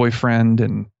unquote boyfriend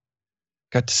and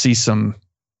got to see some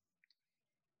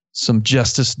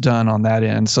justice done on that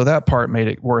end. So that part made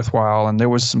it worthwhile. And there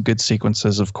was some good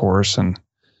sequences, of course.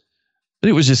 But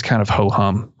it was just kind of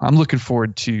ho-hum. I'm looking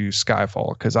forward to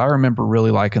Skyfall because I remember really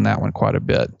liking that one quite a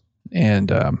bit.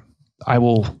 And I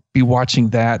will be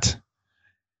watching that.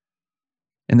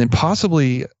 And then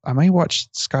possibly I may watch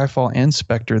Skyfall and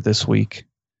Spectre this week.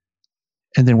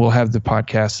 And then we'll have the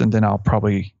podcast, and then I'll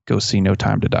probably go see No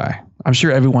Time to Die. I'm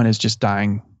sure everyone is just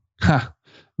dying.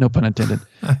 No pun intended.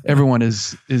 Everyone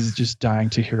is just dying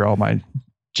to hear all my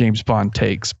James Bond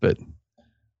takes, but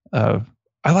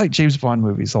I like James Bond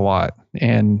movies a lot.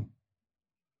 And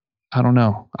I don't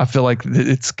know. I feel like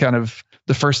it's kind of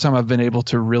the first time I've been able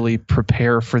to really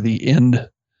prepare for the end.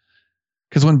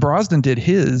 Because when Brosnan did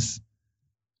his,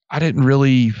 I didn't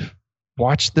really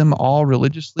watch them all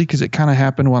religiously because it kind of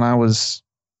happened when I was,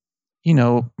 you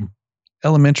know,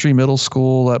 elementary, middle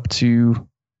school up to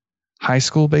high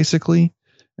school, basically.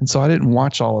 And so I didn't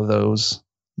watch all of those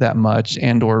that much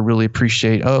and or really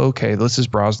appreciate, oh, okay, this is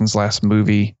Brosnan's last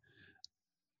movie.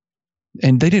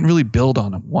 And they didn't really build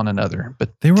on one another. But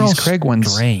they were these all Craig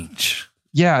ones, strange.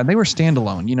 Yeah, they were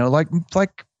standalone, you know, like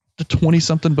the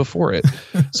 20-something before it.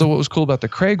 So what was cool about the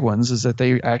Craig ones is that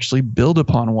they actually build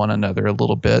upon one another a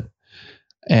little bit.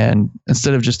 And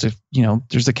instead of just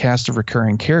there's a cast of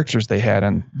recurring characters they had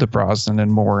in the Brosnan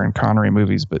and Moore and Connery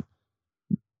movies, but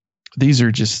these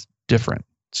are just different.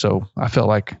 So I felt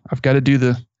like I've got to do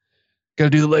the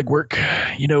legwork.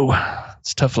 You know,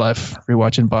 it's a tough life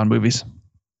rewatching Bond movies.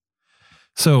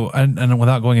 So, and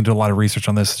without going into a lot of research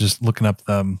on this, just looking up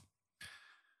the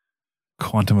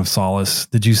Quantum of Solace,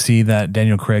 did you see that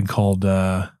Daniel Craig called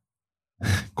Quantum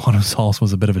of Solace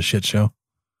was a bit of a shit show?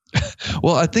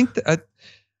 Well, I think I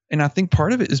think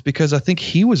part of it is because I think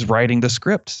he was writing the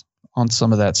script on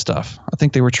some of that stuff. I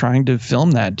think they were trying to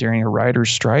film that during a writer's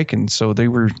strike. And so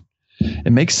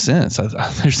it makes sense.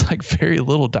 There's like very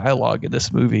little dialogue in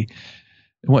this movie.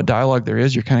 And what dialogue there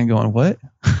is, you're kind of going, what?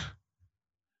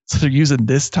 So they're using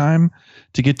this time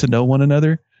to get to know one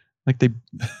another. Like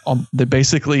they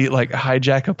basically like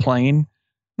hijack a plane,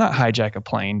 not hijack a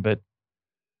plane, but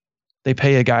they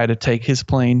pay a guy to take his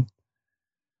plane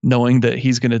knowing that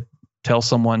he's going to tell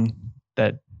someone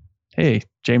that, hey,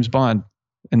 James Bond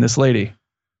and this lady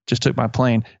just took my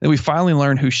plane. And we finally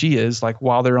learn who she is, like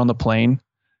while they're on the plane.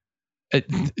 It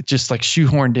just like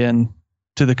shoehorned in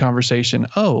to the conversation.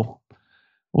 Oh,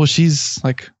 well, she's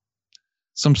like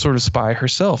some sort of spy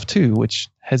herself too, which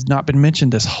has not been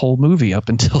mentioned this whole movie up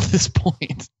until this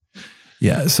point.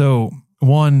 Yeah. So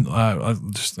one,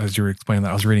 just as you were explaining that,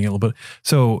 I was reading it a little bit.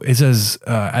 So it says,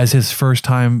 as his first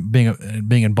time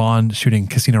being in Bond shooting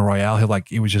Casino Royale,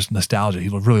 it was just nostalgia. He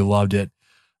really loved it.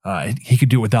 He could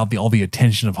do it without all the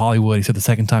attention of Hollywood. He said the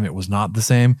second time it was not the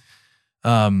same.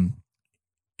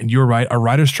 And you're right. A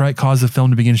writer's strike caused the film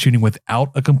to begin shooting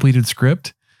without a completed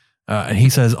script. And he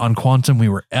says on Quantum, we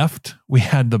were effed. We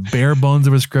had the bare bones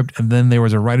of a script, and then there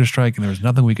was a writer's strike, and there was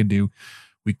nothing we could do.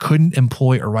 We couldn't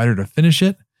employ a writer to finish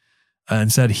it.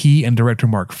 Instead, he and director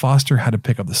Mark Foster had to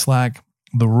pick up the slack.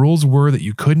 The rules were that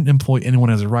you couldn't employ anyone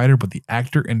as a writer, but the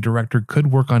actor and director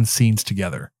could work on scenes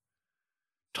together.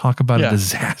 Talk about a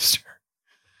disaster.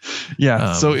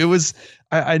 Yeah. So it was,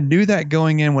 I knew that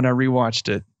going in when I rewatched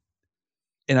it,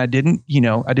 and I didn't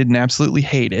absolutely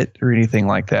hate it or anything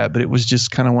like that, but it was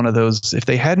just kind of one of those, if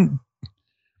they hadn't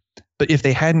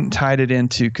tied it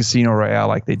into Casino Royale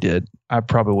like they did, I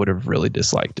probably would have really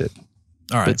disliked it.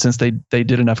 All right. But since they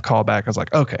did enough callback, I was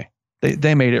like, okay,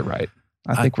 they made it right.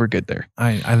 I think we're good there.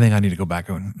 I think I need to go back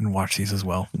and watch these as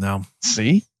well now.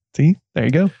 See, there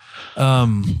you go.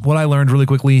 What I learned really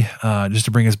quickly, just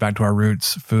to bring us back to our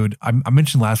roots, food. I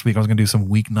mentioned last week I was going to do some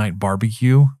weeknight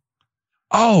barbecue.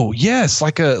 Oh yes,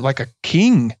 like a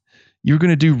king. You were going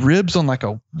to do ribs on like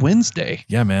a Wednesday.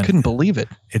 Yeah, man. Couldn't believe it.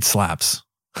 It slaps.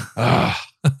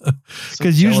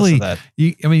 Because usually,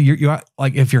 you're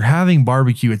like, if you're having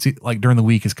barbecue, it's like during the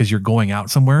week, it's because you're going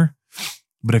out somewhere.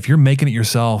 But if you're making it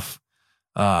yourself,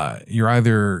 you're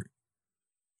either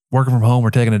working from home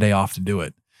or taking a day off to do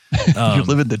it. You're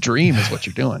living the dream is what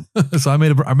you're doing. So I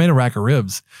made a rack of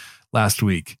ribs last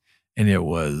week, and it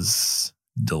was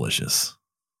delicious.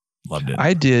 Loved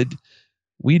it.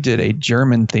 We did a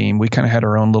German theme. We kind of had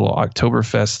our own little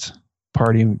Oktoberfest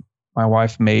party. My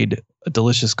wife made a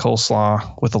delicious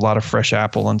coleslaw with a lot of fresh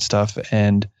apple and stuff,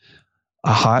 and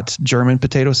a hot German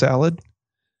potato salad,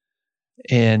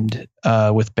 and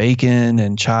with bacon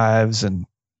and chives, and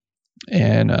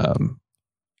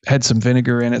had some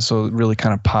vinegar in it, so it really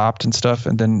kind of popped and stuff.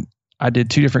 And then I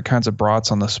did 2 different kinds of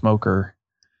brats on the smoker,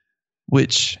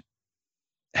 which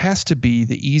has to be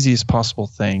the easiest possible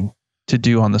thing to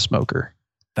do on the smoker.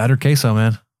 That or queso,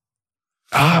 man.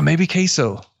 Maybe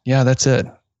queso. Yeah, that's it.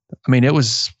 I mean, it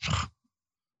was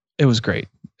great,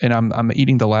 and I'm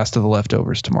eating the last of the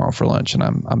leftovers tomorrow for lunch, and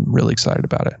I'm really excited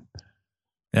about it.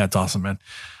 Yeah, it's awesome, man.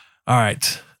 All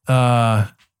right,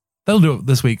 that'll do it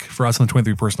this week for us on the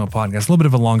 23 Personnel Podcast. A little bit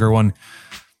of a longer one,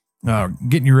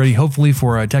 getting you ready, hopefully,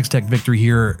 for a Texas Tech victory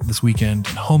here this weekend,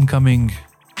 homecoming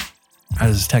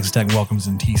as Texas Tech welcomes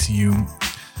in TCU.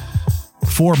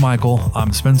 For Michael,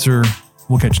 I'm Spencer.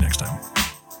 We'll catch you next time.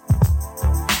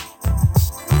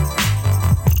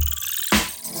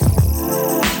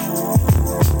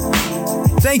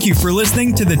 Thank you for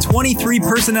listening to the 23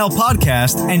 Personnel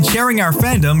Podcast and sharing our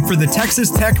fandom for the Texas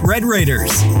Tech Red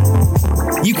Raiders.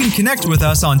 You can connect with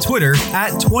us on Twitter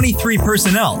at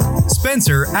 23personnel,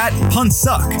 Spencer at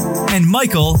Puntsuck, and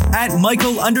Michael at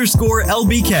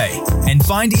Michael_LBK, and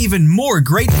find even more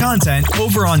great content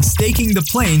over on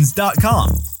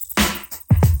stakingtheplains.com.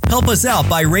 Help us out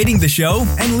by rating the show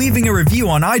and leaving a review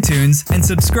on iTunes, and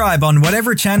subscribe on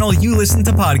whatever channel you listen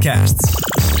to podcasts.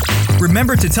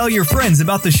 Remember to tell your friends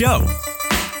about the show.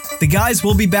 The guys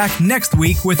will be back next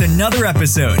week with another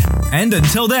episode. And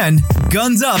until then,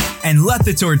 guns up and let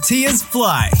the tortillas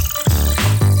fly.